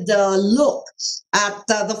one-sided look at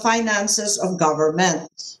the finances of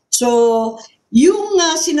government. So yung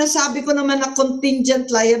sinasabi ko naman na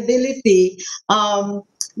contingent liability,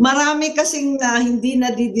 marami kasing hindi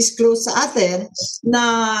na-disclose sa atin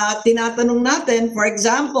na tinatanong natin, for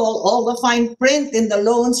example, all the fine print in the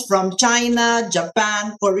loans from China,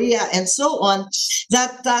 Japan, Korea, and so on,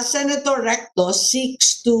 that Senator Recto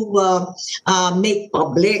seeks to make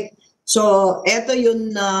public. So, eto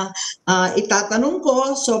yun itatanong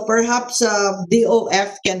ko. So, perhaps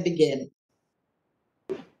DOF can begin.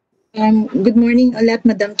 Good morning ulit,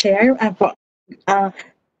 Madam Chair.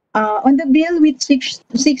 On the bill which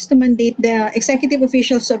seeks to mandate the executive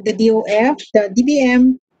officials of the DOF, the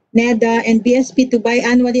DBM, NEDA, and BSP to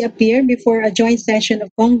biannually appear before a joint session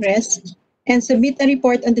of Congress and submit a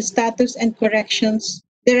report on the status and directions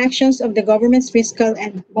of the government's fiscal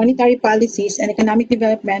and monetary policies and economic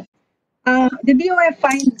development. The DOF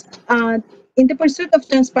finds, in the pursuit of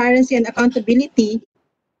transparency and accountability,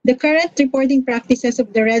 the current reporting practices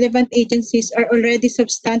of the relevant agencies are already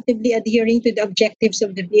substantively adhering to the objectives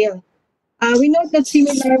of the bill. We note that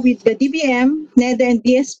similar with the DBM, NEDA, and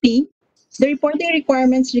BSP, the reporting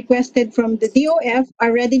requirements requested from the DOF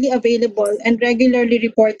are readily available and regularly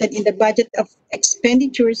reported in the budget of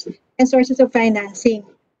expenditures and sources of financing,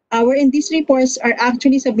 wherein these reports are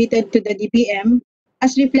actually submitted to the DBM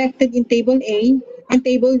as reflected in Table A and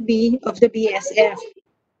Table B of the BSF.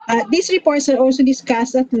 These reports are also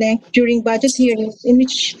discussed at length during budget hearings in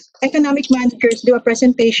which economic managers do a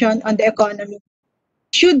presentation on the economy.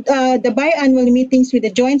 Should the biannual meetings with the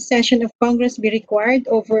joint session of Congress be required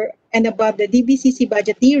over and above the DBCC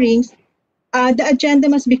budget hearings, the agenda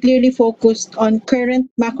must be clearly focused on current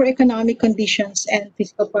macroeconomic conditions and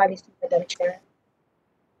fiscal policy, Madam Chair.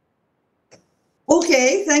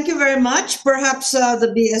 Okay, thank you very much. Perhaps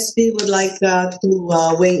the BSP would like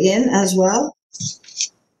to weigh in as well.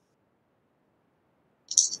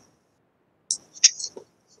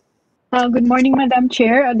 Good morning, Madam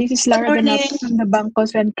Chair. This is Lara Donato from the Bangko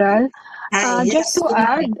Central. Hi, yes,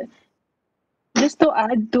 Just to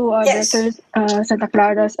add to Yes. Director Santa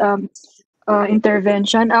Clara's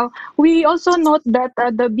intervention, we also note that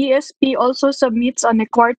the BSP also submits on a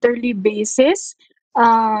quarterly basis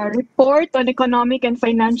report on economic and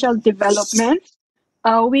financial development.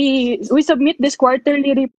 We submit this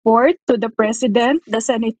quarterly report to the President, the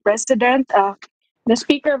Senate President, the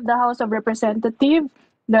Speaker of the House of Representatives,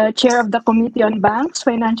 the Chair of the Committee on Banks,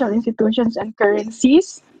 Financial Institutions, and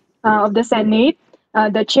Currencies of the Senate,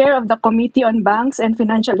 the Chair of the Committee on Banks and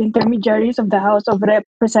Financial Intermediaries of the House of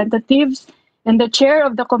Representatives, and the Chair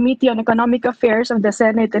of the Committee on Economic Affairs of the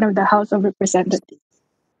Senate and of the House of Representatives.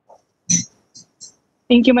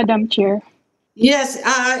 Thank you, Madam Chair. Yes,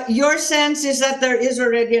 your sense is that there is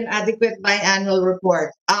already an adequate biannual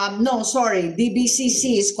report. No, sorry,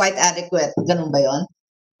 DBCC is quite adequate. Ganun ba yun?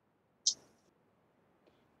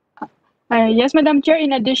 Yes, Madam Chair,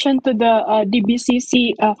 in addition to the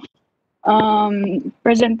DBCC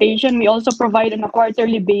presentation, we also provide on a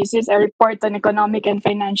quarterly basis a report on economic and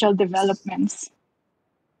financial developments.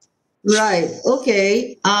 Right,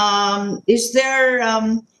 okay. Is there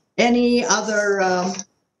any other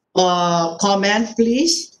comment,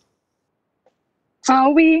 please?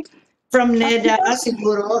 From NEDA,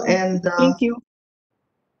 siguro, and... Thank you.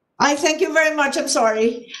 I thank you very much. I'm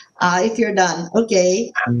sorry if you're done.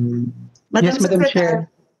 Okay. Yes, Madam Secretary. Chair.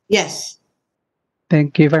 Yes.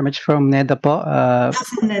 Thank you very much from NEDA po.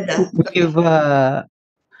 From NEDA.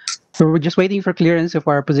 We're just waiting for clearance of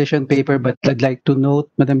our position paper, but I'd like to note,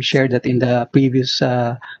 Madam Chair, that in the previous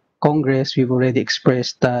Congress, we've already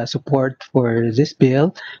expressed support for this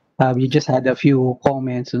bill. We just had a few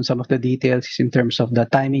comments on some of the details in terms of the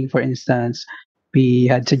timing, for instance. We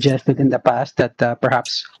had suggested in the past that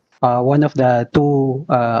perhaps one of the two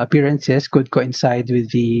appearances could coincide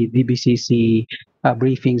with the DBCC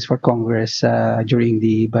briefings for Congress during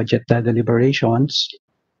the budget deliberations.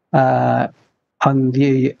 On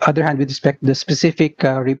the other hand, with respect to the specific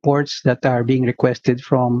reports that are being requested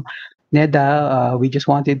from NEDA, we just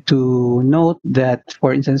wanted to note that,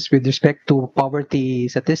 for instance, with respect to poverty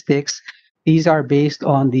statistics, these are based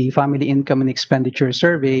on the Family Income and Expenditure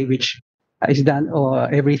Survey, which is done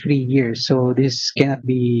every 3 years. So this cannot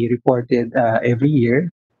be reported every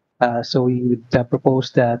year. So we would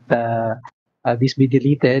propose that this be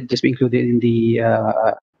deleted, just be included in the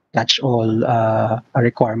catch-all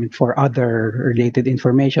requirement for other related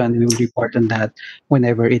information. We will report on that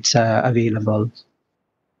whenever it's available.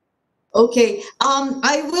 Okay,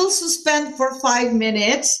 I will suspend for 5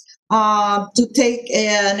 minutes to take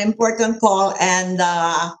an important call, and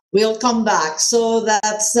we'll come back. So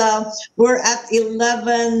that's we're at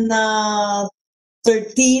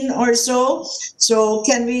 11:13 or so. So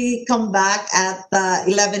can we come back at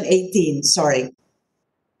 11:18? Sorry.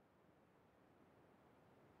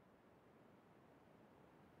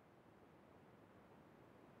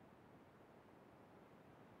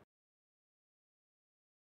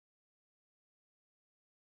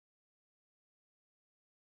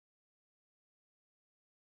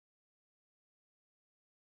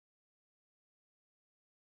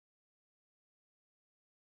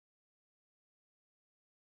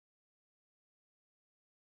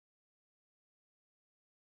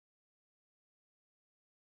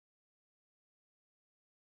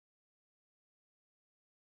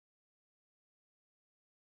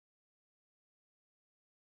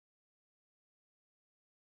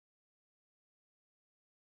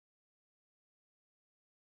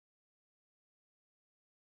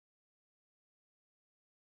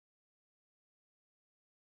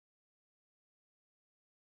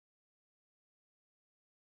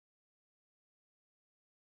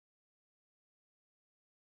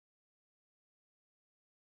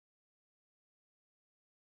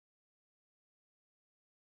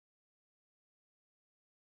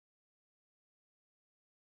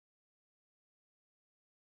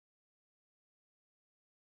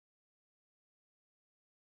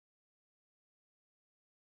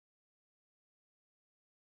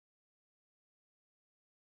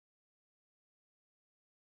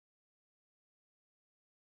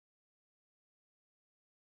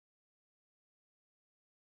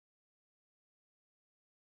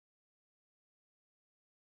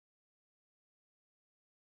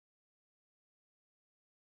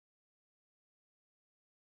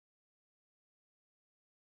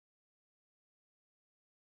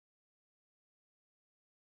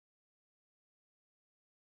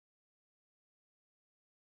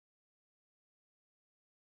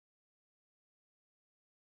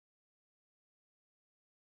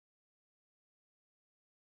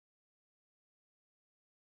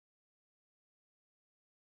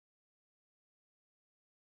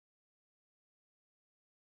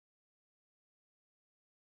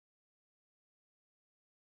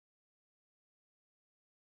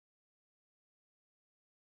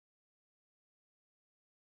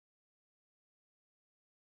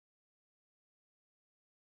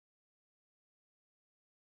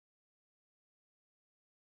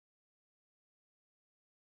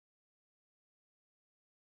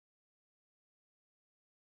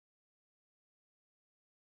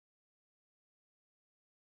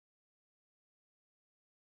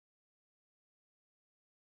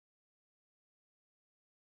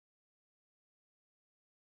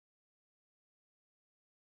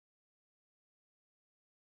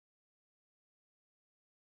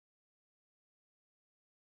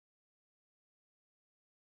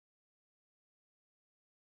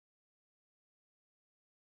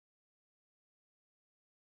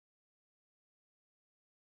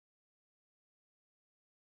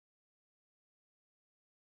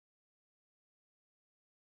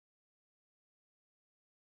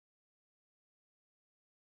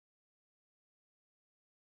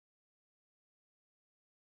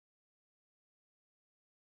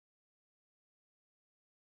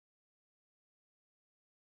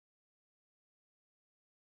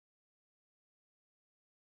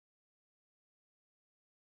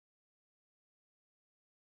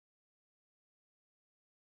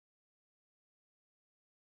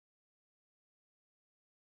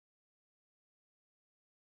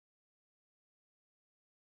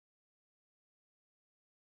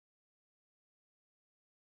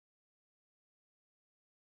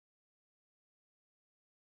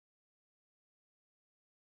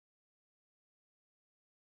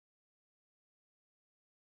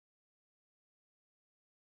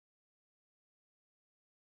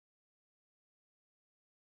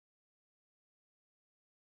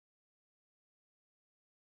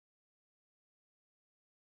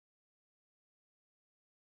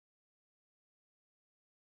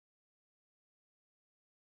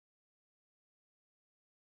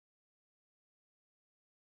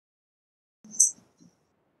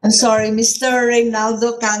 I'm sorry, Mr.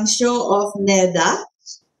 Reynaldo Cancio of NEDA.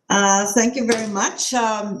 Thank you very much.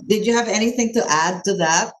 Did you have anything to add to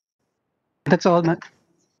that? That's all, ma'am.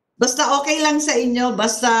 Basta okay lang sa inyo,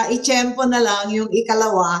 basta i-tsempo na lang yung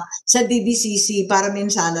ikalawa sa DBCC para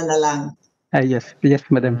minsana na lang. Yes, yes,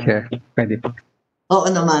 Madam Chair. Pwede po. Oo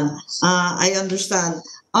naman. I understand.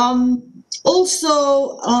 Also,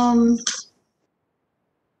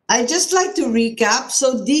 I just like to recap.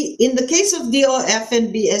 So in the case of DOF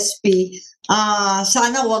and BSP,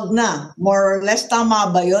 sana wag na. More or less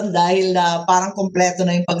tama ba yun dahil parang kompleto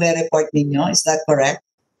na yung pagre-report ninyo? Is that correct?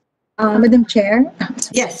 Madam Chair?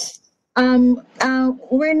 Yes.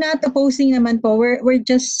 We're not opposing naman po. We're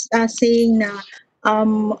just saying na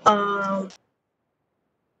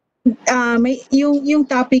yung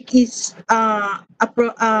topic is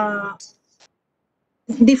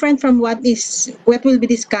different from what will be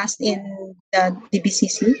discussed in the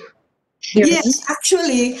DBCC. Yes,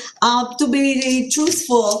 actually, to be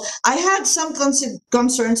truthful, I had some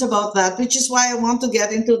concerns about that, which is why I want to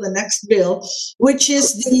get into the next bill, which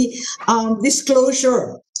is the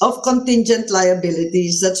disclosure of contingent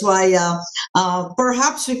liabilities. That's why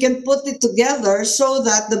perhaps we can put it together so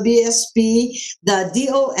that the BSP, the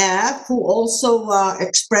DOF, who also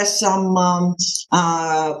expressed some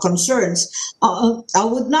concerns,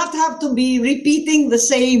 would not have to be repeating the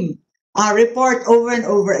same report over and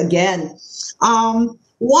over again.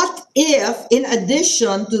 What if, in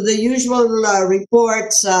addition to the usual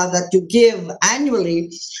reports that you give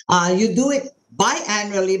annually, you do it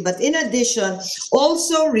biannually, but in addition,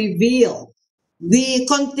 also reveal the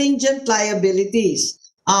contingent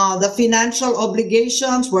liabilities, the financial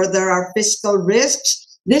obligations where there are fiscal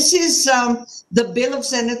risks. This is the bill of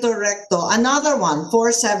Senator Recto. Another one,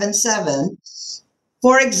 477.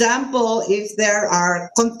 For example, if there are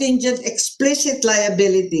contingent explicit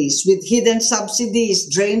liabilities with hidden subsidies,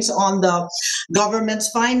 drains on the government's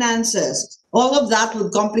finances, all of that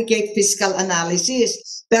would complicate fiscal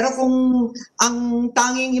analysis. Pero kung ang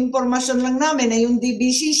tanging impormasyon lang namin ay yung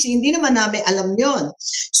DBCC, hindi naman namin alam yon.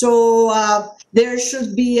 So there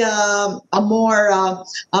should be a more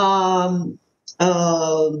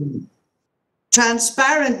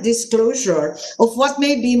transparent disclosure of what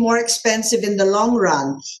may be more expensive in the long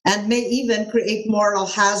run and may even create moral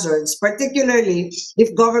hazards, particularly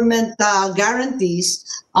if government guarantees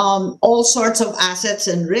all sorts of assets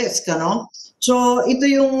and risk. So ito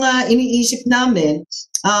yung iniisip namin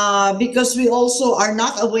because we also are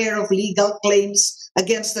not aware of legal claims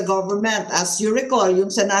against the government. As you recall, yung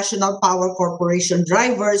sa National Power Corporation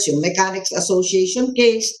drivers, yung Mechanics Association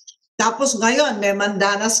case, tapos ngayon, may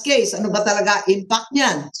Mandanas case. Ano ba talaga impact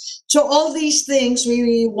niyan? So all these things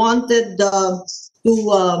we wanted to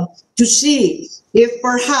see if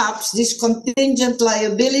perhaps these contingent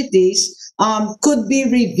liabilities could be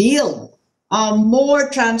revealed more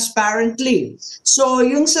transparently. So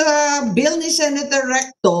yung sa bill ni Senator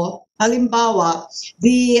Recto, halimbawa,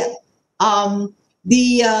 the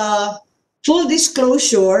full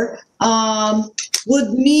disclosure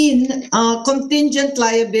would mean contingent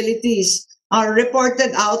liabilities are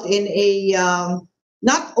reported out in a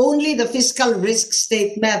not only the fiscal risk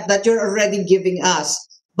statement that you're already giving us,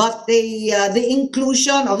 but the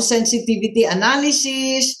inclusion of sensitivity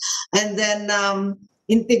analysis and then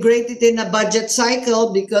integrate it in a budget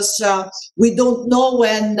cycle because we don't know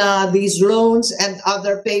when these loans and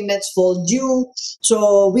other payments fall due.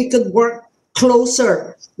 So we could work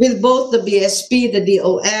closer with both the BSP, the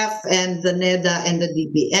DOF, and the NEDA and the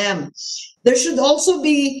DBM. There should also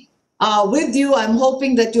be, with you, I'm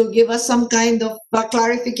hoping that you'll give us some kind of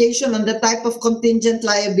clarification on the type of contingent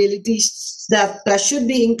liabilities that should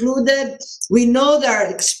be included. We know there are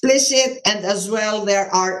explicit and as well there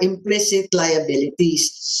are implicit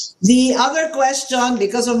liabilities. The other question,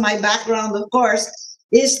 because of my background, of course,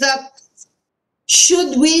 is that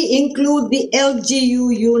should we include the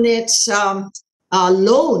LGU units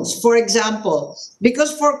loans, for example?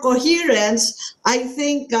 Because for coherence, I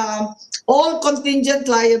think all contingent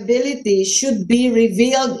liabilities should be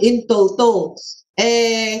revealed in total.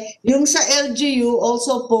 Yung sa LGU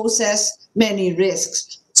also poses many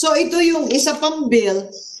risks. So ito yung isa pang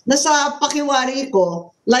bill na sa pakiwari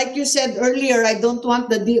ko, like you said earlier, I don't want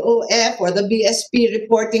the DOF or the BSP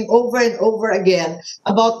reporting over and over again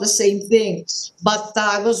about the same thing. But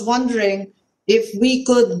I was wondering if we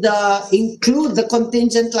could include the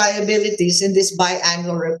contingent liabilities in this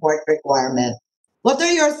biannual report requirement. What are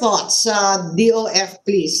your thoughts, DOF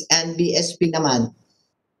please, and BSP naman?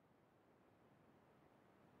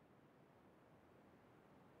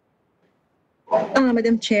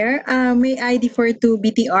 Madam Chair, may I defer to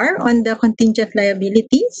BTR on the contingent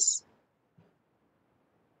liabilities?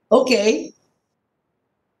 Okay.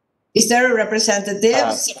 Is there a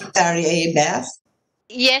representative, Secretary Beth?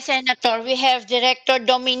 Yes, Senator. We have Director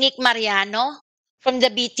Dominic Mariano. from the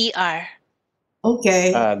BTR.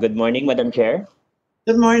 Okay. Good morning, Madam Chair.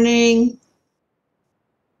 Good morning.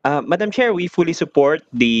 Madam Chair, we fully support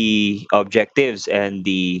the objectives and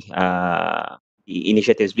the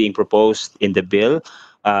initiatives being proposed in the bill.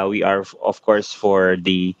 We are, of course, for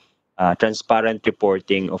the transparent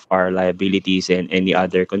reporting of our liabilities and any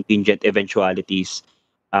other contingent eventualities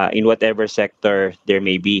in whatever sector there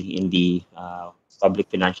may be in the public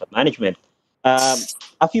financial management. Um,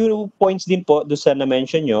 a few points din po do sa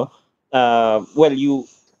na-mention nyo. Well, you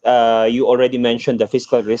already mentioned the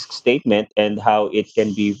fiscal risk statement and how it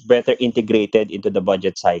can be better integrated into the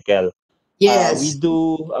budget cycle. Yes. We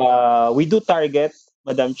do target,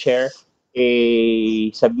 Madam Chair,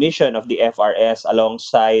 a submission of the FRS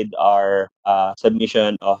alongside our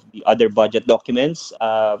submission of the other budget documents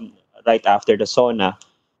right after the SONA.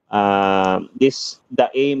 The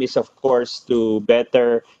aim is, of course, to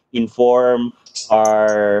better inform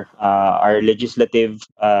our legislative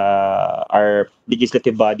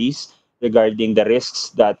bodies regarding the risks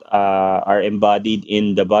that are embodied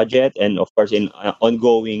in the budget and, of course, in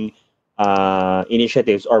ongoing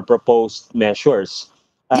initiatives or proposed measures.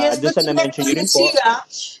 Yes, Doon but sa na-mention Director, nyo you rin see, po,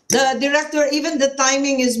 the director, even the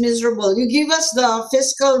timing is miserable. You give us the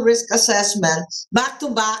fiscal risk assessment back to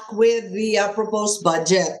back with the proposed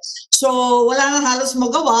budget. So wala nang halos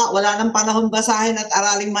magawa, wala nang panahon basahin at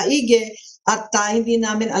araling maigi, at hindi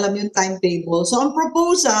namin alam yung timetable. So ang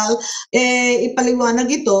proposal, ipaliwanag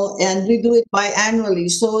ito and we do it biannually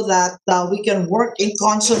so that we can work in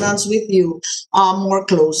consonance with you more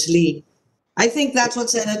closely. I think that's what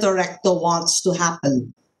Senator Recto wants to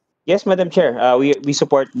happen. yes, Madam Chair, we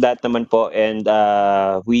support that naman po, and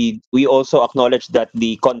we also acknowledge that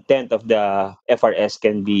the content of the FRS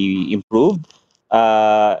can be improved.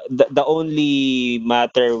 The only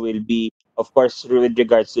matter will be, of course, with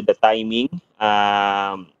regards to the timing.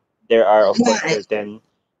 There are, of course, Right. certain.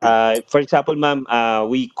 For example, ma'am,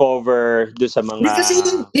 we cover do sa mga. Di kasi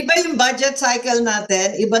di ba yung budget cycle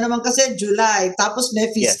natin, iba naman kasi July, tapos may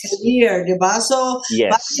fiscal Yes. year, di ba? So,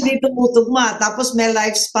 bakit Yes. hindi tumutugma? Tapos may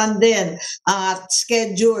lifespan din at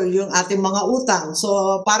schedule yung ating mga utang.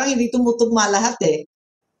 So, parang hindi tumutugma lahat eh.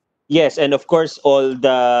 Yes, and of course, all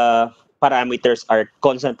the parameters are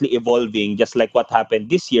constantly evolving, just like what happened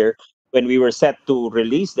this year when we were set to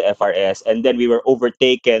release the FRS, and then we were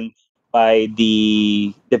overtaken by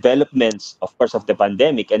the developments, of course, of the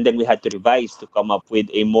pandemic, and then we had to revise to come up with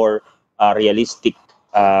a more realistic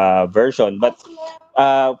version. But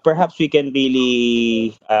perhaps we can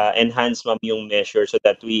really enhance, ma'am, yung measure so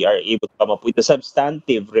that we are able to come up with a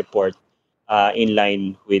substantive report in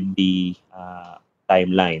line with the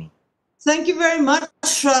timeline. Thank you very much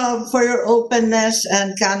for your openness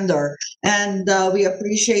and candor, and we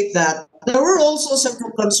appreciate that. There were also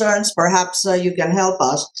several concerns, perhaps you can help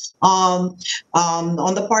us, on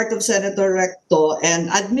the part of Senator Recto,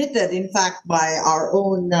 and admitted, in fact, by our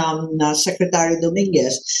own Secretary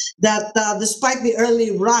Dominguez, that despite the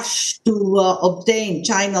early rush to obtain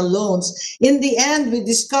China loans, in the end, we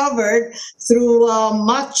discovered through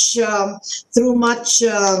much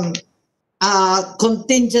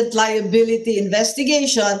contingent liability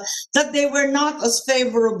investigation that they were not as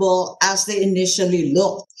favorable as they initially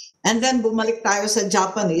looked. And then bumalik tayo sa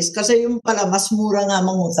Japanese kasi yung pala mas mura nga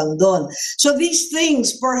mangutang doon. So these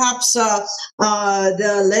things perhaps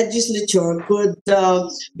the legislature could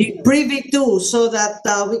be privy to so that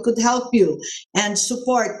we could help you and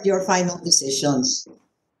support your final decisions.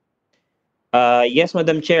 Yes,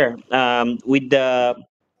 Madam Chair.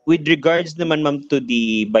 With regards naman, ma'am, to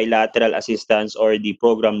the bilateral assistance or the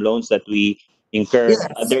program loans that we incur,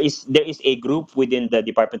 Yes. there is a group within the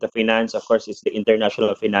Department of Finance. Of course, it's the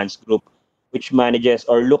International Finance Group, which manages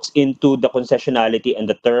or looks into the concessionality and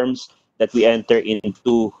the terms that we enter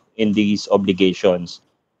into in these obligations.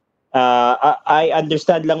 I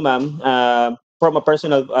understand lang, ma'am, from a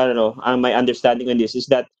personal, I don't know, my understanding on this is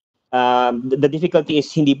that the difficulty is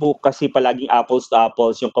hindi po kasi palaging apples to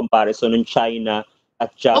apples yung comparison ng China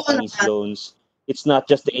at Oo Japanese naman. loans. It's not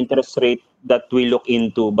just the interest rate that we look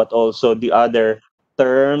into, but also the other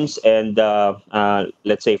terms and,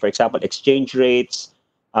 let's say, for example, exchange rates.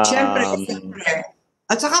 Siyempre, Um, siyempre.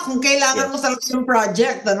 At saka kung kailangan mo yes. talaga yung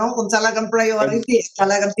project, ano, kung talagang priority,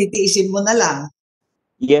 talagang titiisin mo na lang.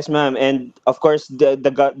 Yes, ma'am, and of course the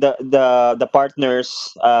partners,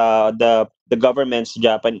 the governments,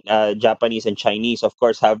 Japanese and Chinese, of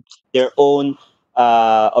course, have their own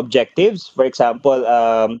objectives. For example,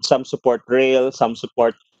 some support rail, some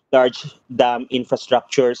support large dam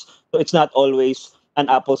infrastructures. So it's not always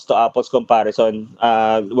an apples to apples comparison,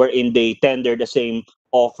 wherein they tender the same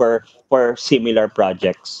offer for similar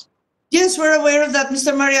projects. Yes, we're aware of that,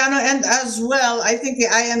 Mr. Mariano, and as well, I think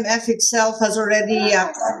the IMF itself has already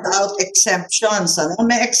carved out exemptions. Ano?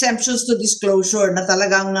 May exemptions to disclosure na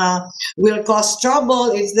talagang will cause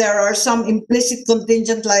trouble if there are some implicit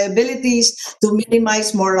contingent liabilities to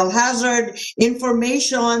minimize moral hazard,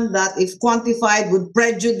 information that if quantified would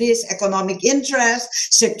prejudice economic interest,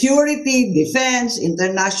 security, defense,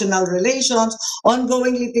 international relations,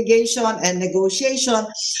 ongoing litigation, and negotiation.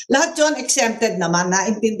 Lahat yun exempted naman,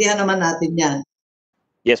 naintindihan naman natin yan.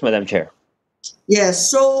 Yes, Madam Chair. Yes,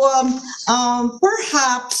 so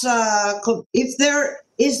perhaps if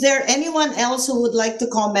is there anyone else who would like to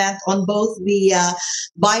comment on both the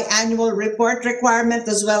biannual report requirement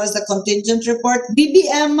as well as the contingent report?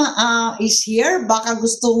 BBM is here. Baka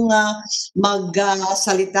gustong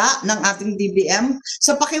magsalita ng ating BBM.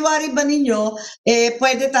 Sa pakiwari ba ninyo,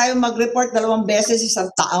 pwede tayo mag-report 2 beses isang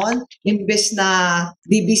taon imbes na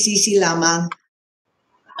BBCC lamang?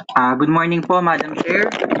 Good morning po, Madam Chair.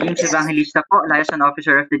 James Evangelista po, Liaison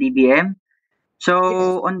Officer of the DBM.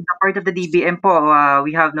 So, on the part of the DBM po, we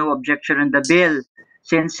have no objection on the bill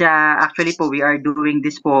since actually po, we are doing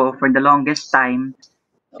this po for the longest time.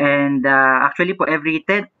 And actually po, every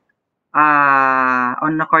 10th,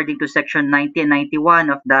 according to Section 90 and 91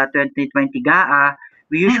 of the 2020 GAA,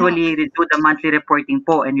 we usually do the monthly reporting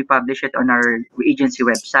po and we publish it on our agency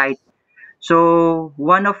website. So,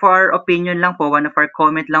 one of our opinion lang po, one of our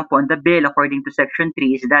comment lang po on the bill according to Section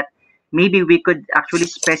 3 is that maybe we could actually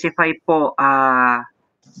specify po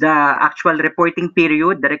the actual reporting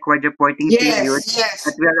period, the required reporting period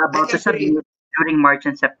that we are about to submit during March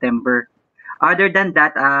and September. Other than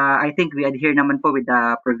that, I think we adhere naman po with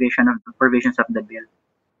the provisions of the bill.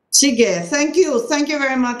 Sige, thank you. Thank you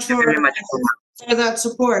very much for that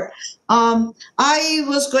support. I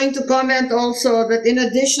was going to comment also that in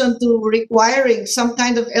addition to requiring some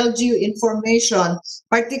kind of LGU information,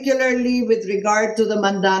 particularly with regard to the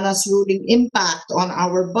Mandanas ruling impact on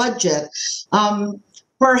our budget,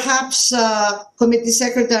 perhaps, Committee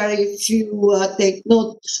Secretary, if you take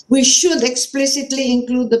note, we should explicitly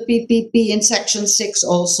include the PPP in Section 6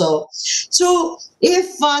 also. So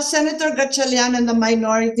if Senator Gatchalian and the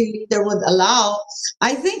Minority Leader would allow,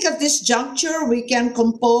 I think at this juncture we can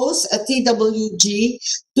compose a TWG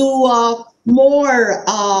to more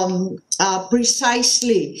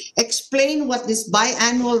precisely explain what this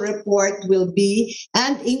biannual report will be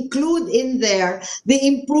and include in there the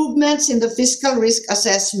improvements in the fiscal risk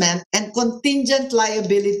assessment and contingent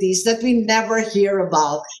liabilities that we never hear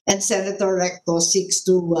about and Senator Recto seeks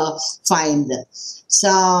to find. So,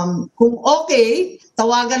 kung okay,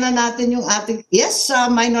 tawagan na natin yung ating... Yes,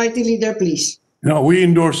 Minority Leader, please. No, we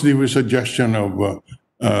endorse the suggestion of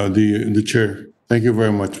the chair. Thank you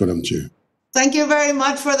very much, Madam Chair. Thank you very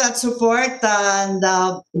much for that support. And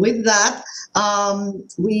with that,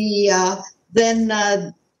 we then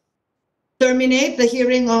terminate the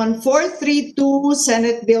hearing on 432,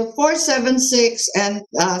 Senate Bill 476, and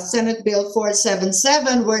Senate Bill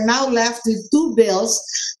 477. We're now left with 2 bills.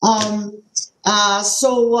 So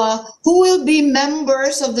who will be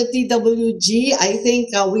members of the TWG? I think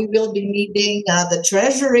we will be needing the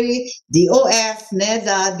Treasury, DOF,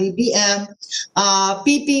 NEDA, DBM,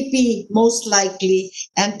 PPP most likely,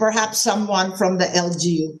 and perhaps someone from the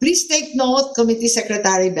LGU. Please take note, Committee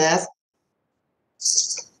Secretary Beth.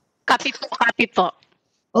 Copy po.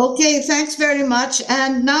 Okay, thanks very much.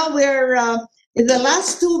 And now we're the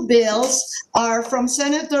last 2 bills are from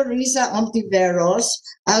Senator Risa Ontiveros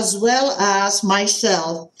as well as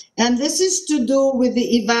myself. And this is to do with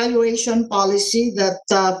the evaluation policy that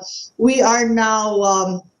we are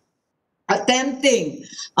now attempting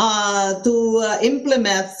to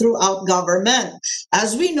implement throughout government.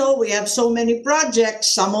 As we know, we have so many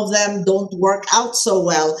projects, some of them don't work out so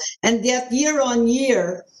well. And yet year on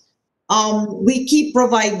year, we keep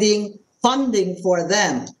providing funding for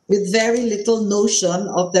them with very little notion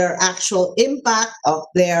of their actual impact, of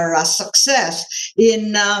their success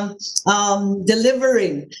in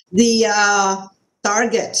delivering the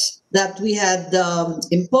targets that we had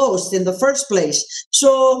imposed in the first place.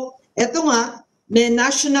 So, eto nga, may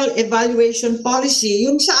national evaluation policy.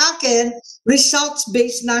 Yung sa akin,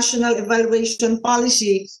 results-based national evaluation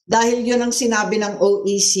policy dahil yun ang sinabi ng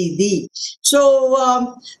OECD. So,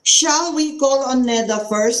 shall we call on NEDA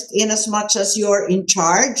first in as much as you're in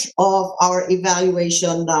charge of our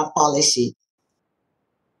evaluation policy?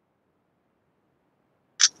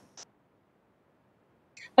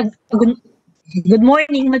 Good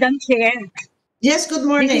morning, Madam Chair. Yes, good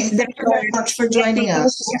morning. Thank you very much for joining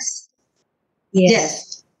us.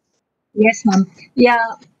 Yes. Yes, ma'am. Yeah.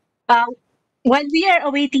 While we are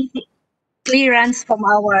awaiting clearance from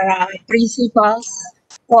our principals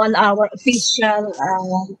on our official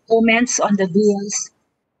comments on the bills,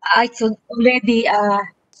 I could already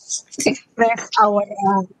express our,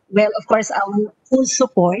 well, of course, our full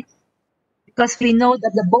support because we know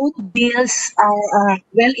that the both bills are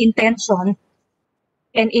well-intentioned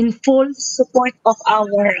and in full support of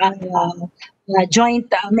our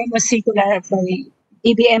joint memo circular by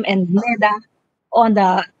EBM and NEDA on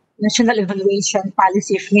the National Evaluation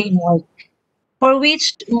Policy Framework, for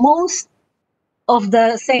which most of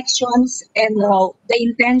the sections and the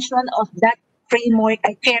intention of that framework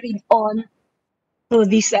are carried on to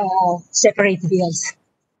these separate bills.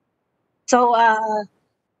 So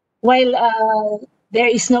while there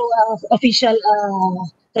is no official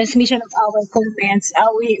transmission of our comments,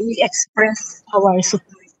 we express our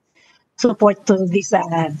support to these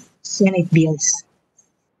Senate bills.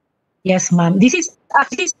 Yes, ma'am. This is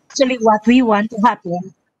actually what we want to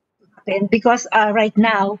happen because right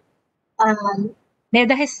now,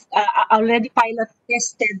 NEDA has already pilot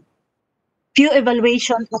tested few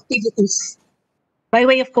evaluation activities by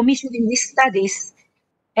way of commissioning these studies.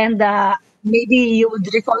 And maybe you would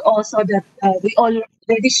recall also that we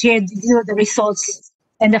already shared with you the results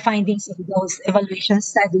and the findings of those evaluation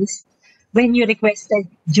studies when you requested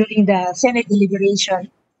during the Senate deliberation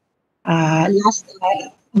last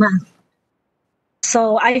month.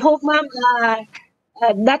 So I hope, ma'am,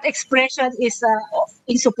 that expression is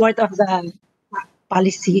in support of the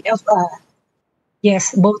policy of,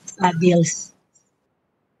 yes, both bills.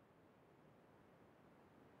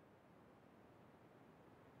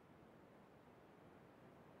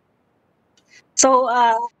 So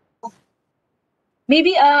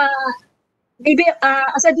maybe as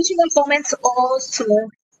additional comments also,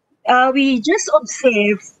 we just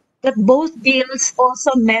observed that both bills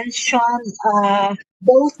also mention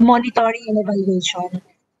both monitoring and evaluation.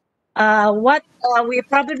 What we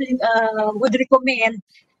probably would recommend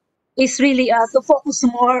is really to focus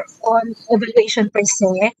more on evaluation per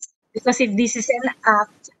se, because if this is an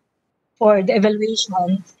act for the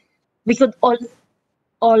evaluation, we could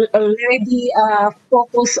already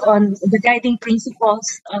focus on the guiding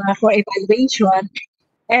principles for evaluation.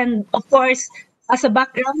 And of course, as a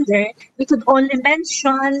backgrounder, we could only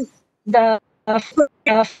mention the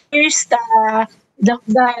first,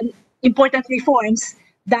 the important reforms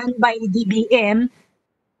done by DBM,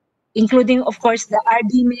 including, of course, the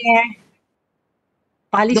RDMER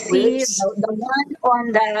policy, the one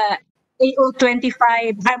on the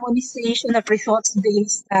AO25 harmonization of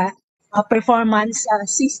results-based performance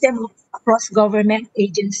system across government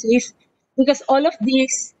agencies, because all of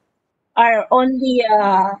these are only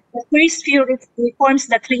the first few reforms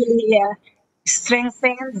that really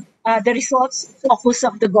strengthen the results focus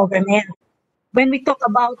of the government. When we talk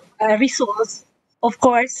about results, of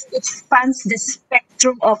course, it spans the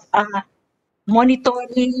spectrum of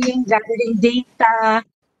monitoring, gathering data,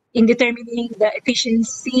 in determining the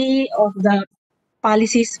efficiency of the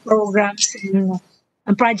policies, programs,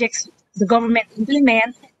 and projects the government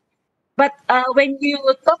implement. But when you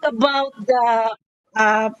talk about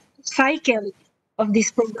the cycle of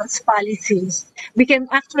these programs policies, we can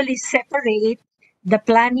actually separate the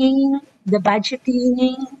planning, the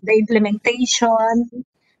budgeting, the implementation,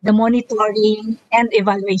 the monitoring, and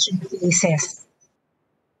evaluation phases.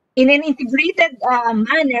 In an integrated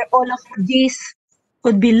manner, all of these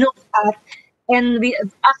could be looked at, and we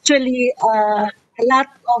actually a lot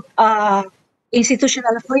of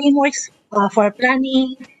institutional frameworks for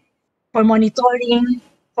planning, for monitoring,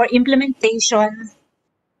 for implementation,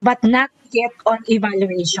 but not yet on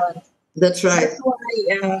evaluation. That's right. That's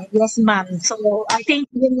why, yes, ma'am. So I think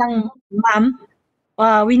yun lang,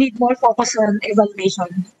 ma'am, we need more focus on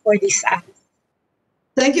evaluation for this act.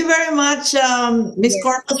 Thank you very much, Ms.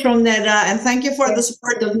 Corpus from NEDA, and thank you for the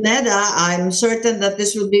support of NEDA. I'm certain that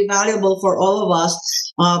this will be valuable for all of us,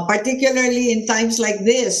 particularly in times like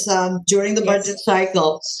this, during the budget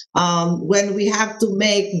cycle, when we have to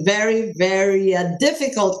make very, very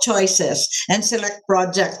difficult choices and select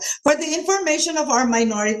projects. For the information of our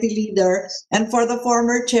minority leader and for the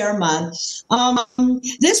former chairman,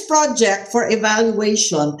 this project for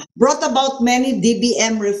evaluation brought about many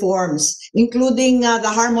DBM reforms, including the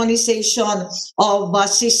harmonization of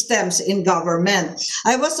systems in government.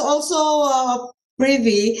 I was also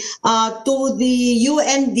privy to the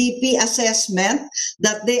UNDP assessment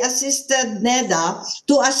that they assisted NEDA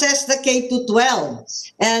to assess the K-12.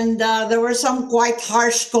 And there were some quite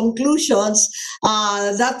harsh conclusions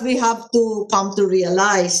that we have to come to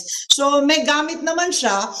realize. So may gamit naman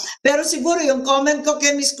siya, pero siguro yung comment ko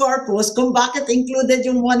kay Ms. Corpus kung bakit included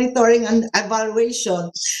yung monitoring and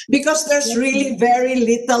evaluation, because there's really very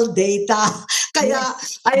little data Kaya,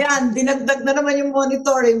 ayan, dinagdag na naman yung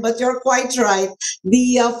monitoring, but you're quite right.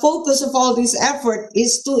 The focus of all this effort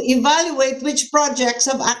is to evaluate which projects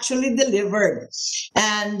have actually delivered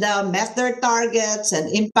and met their targets and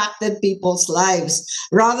impacted people's lives,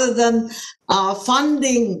 rather than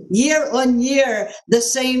funding year on year the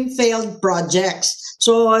same failed projects.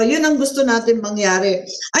 So, yun ang gusto natin mangyari.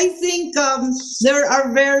 I think there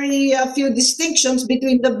are very few distinctions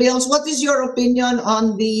between the bills. What is your opinion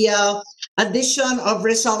on the addition of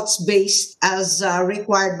results-based as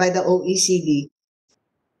required by the OECD?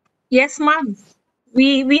 Yes, ma'am.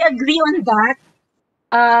 We agree on that.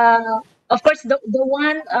 Of course, the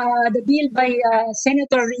bill by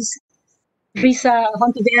Senator Risa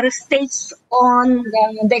Hontiveros states on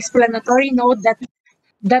the explanatory note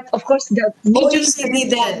that of course the major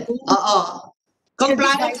OECD din.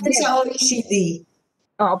 Compliant din sa OECD.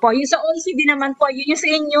 Po, yung sa OECD naman po, yung sa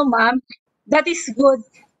inyo, ma'am, that is good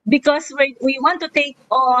because we want to take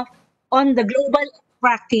off on the global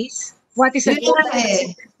practice. What is a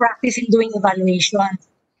global practice in doing evaluation?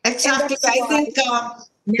 Exactly. I think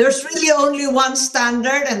there's really only one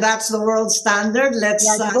standard, and that's the world standard. Let's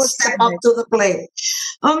step up to the plate.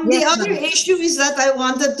 The other issue is that I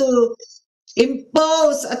wanted to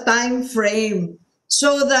impose a time frame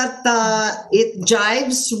so that it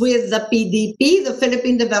jives with the PDP, the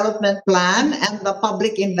Philippine Development Plan, and the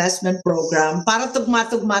Public Investment Program para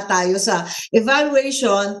tugma-tugma tayo sa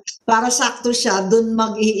evaluation para sakto siya dun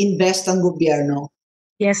mag-i-invest ang gobyerno.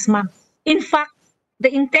 Yes, ma'am. In fact,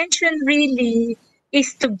 the intention really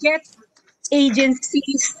is to get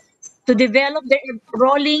agencies to develop their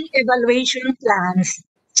rolling evaluation plans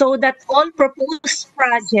so that all proposed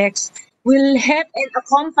projects will have an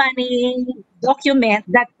accompanying document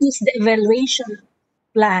that is the evaluation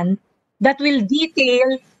plan that will detail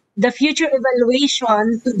the future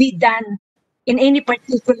evaluation to be done in any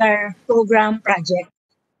particular program project.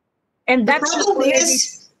 And that's the problem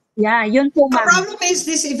yun po, ma'am. The problem is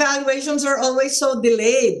these evaluations are always so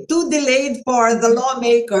delayed, too delayed for the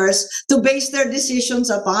lawmakers to base their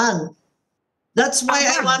decisions upon. That's why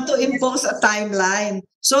I want to impose a timeline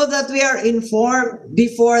so that we are informed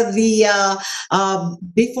before the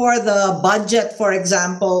budget, for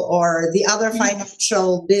example, or the other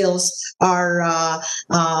financial bills are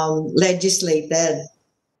legislated.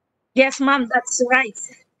 Yes, ma'am, that's right.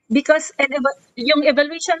 Because yung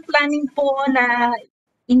evaluation planning po na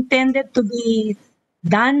intended to be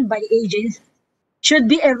done by agents should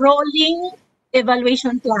be a rolling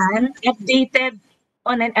evaluation plan updated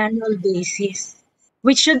on an annual basis,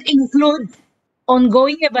 which should include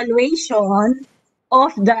ongoing evaluation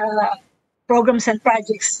of the programs and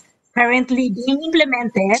projects currently being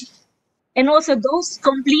implemented, and also those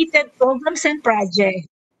completed programs and projects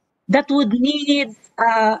that would need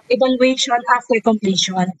evaluation after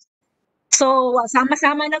completion. So,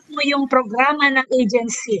 sama-sama na po yung programa ng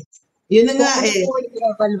agency. Yun na nga eh. Po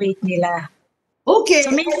i-evaluate nila. Okay.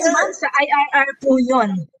 So, maybe naman sa IRR po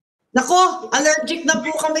yun. Nako, allergic na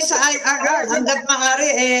po kami sa IRR. Hanggat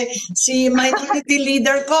maaari, si minority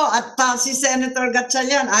leader ko at si Senator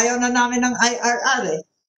Gatchalian, ayaw na namin ng IRR eh.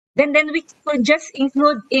 Then we could just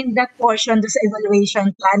include in that portion this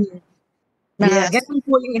evaluation planning. Ganun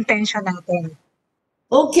po yung intention natin.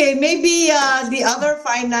 Okay, maybe the other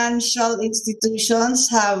financial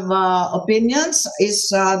institutions have opinions.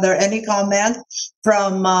 Is there any comment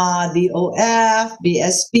from DOF,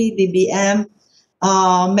 BSP, DBM?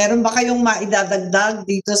 Meron ba kayong maidadagdag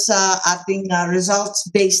dito sa ating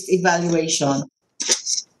results-based evaluation?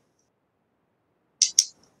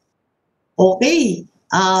 Okay.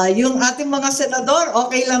 Yung ating mga senador,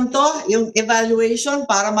 okay lang to, yung evaluation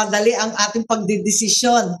para madali ang ating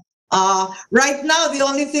pagdidesisyon. Right now, the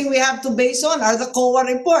only thing we have to base on are the COA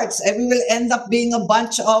reports. And we will end up being a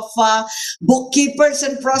bunch of bookkeepers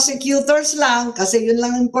and prosecutors lang kasi yun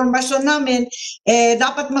lang impormasyon namin.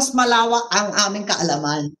 Dapat mas malawak ang aming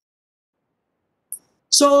kaalaman.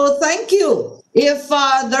 So, thank you. If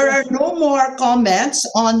there are no more comments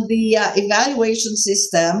on the evaluation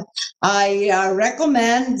system, I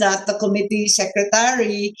recommend that the committee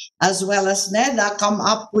secretary as well as NEDA come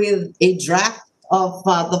up with a draft of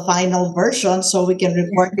the final version so we can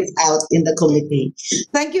report it out in the committee.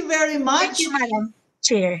 Thank you very much. Thank you, Madam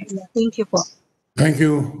Chair. Thank you po. Thank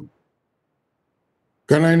you.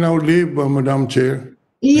 Can I now leave, Madam Chair?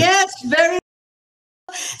 Yes, very.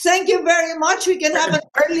 Thank you very much. We can have an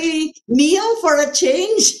early meal for a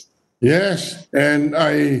change. Yes, and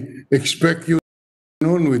I expect you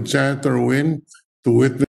noon with Senator Wynn to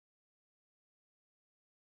witness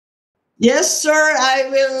Yes, sir. I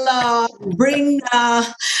will bring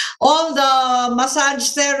all the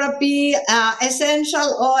massage therapy,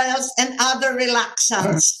 essential oils, and other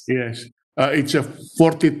relaxants. Yes. It's a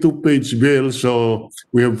 42-page bill, so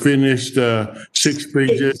we have finished 6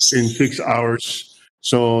 pages in 6 hours.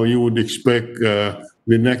 So you would expect the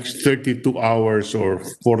next 32 hours or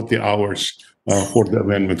 40 hours for the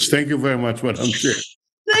amendments. Thank you very much, Madam Chair.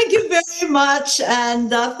 Thank you very much, and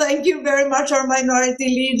thank you very much, our minority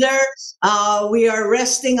leader. We are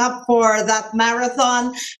resting up for that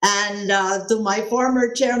marathon. And to my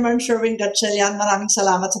former chairman, Sherwin Gatchalian, maraming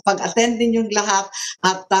salamat sa pag-attend ninyong lahat.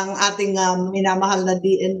 At ang ating minamahal na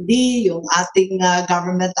DND, yung ating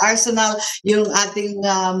government arsenal, yung ating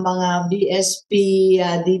mga BSP,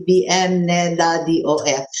 DBM, NEDA,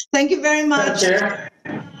 DOF. Thank you very much. Chair?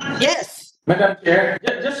 Yes. Madam Chair,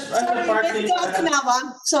 just as a Sorry, party. medyo ako tinawag.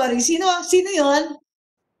 Sorry, sino yun?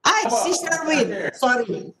 Ay, si Sherwin.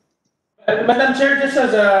 Sorry. Madam Chair, just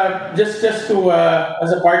as a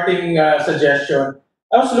parting suggestion,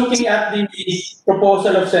 I was looking at the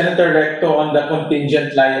proposal of Senator Recto on the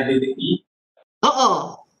contingent liability. We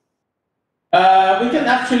can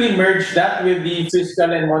actually merge that with the fiscal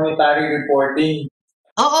and monetary reporting.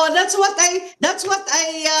 That's what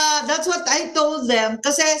I told them.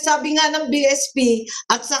 Kasi sabi nga ng BSP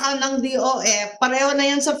at saka ng DOF, pareho na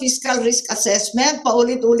yan sa fiscal risk assessment,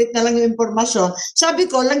 paulit-ulit na lang yung impormasyon. Sabi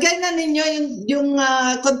ko, lagay na ninyo yung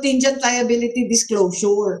contingent liability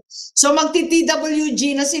disclosure. So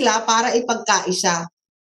magti-TWG na sila para ipagkaisa.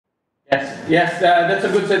 Yes, that's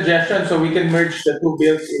a good suggestion. So we can merge the two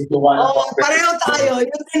bills into one. Pareho tayo.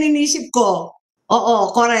 Yun ang inisip ko.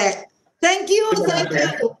 Correct. Thank you.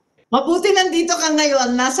 Mabuti nandito ka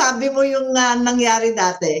ngayon. Nasabi mo yung nangyari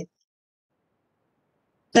dati.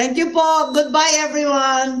 Thank you po. Goodbye,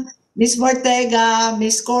 everyone. Miss Mortega,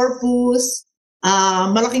 Miss Corpus.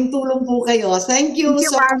 Malaking tulong po kayo. Thank you. Thank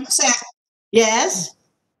you, So, yes?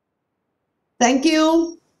 Thank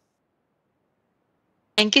you.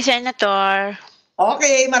 Thank you, Senator.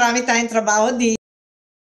 Okay, marami tayong trabaho din.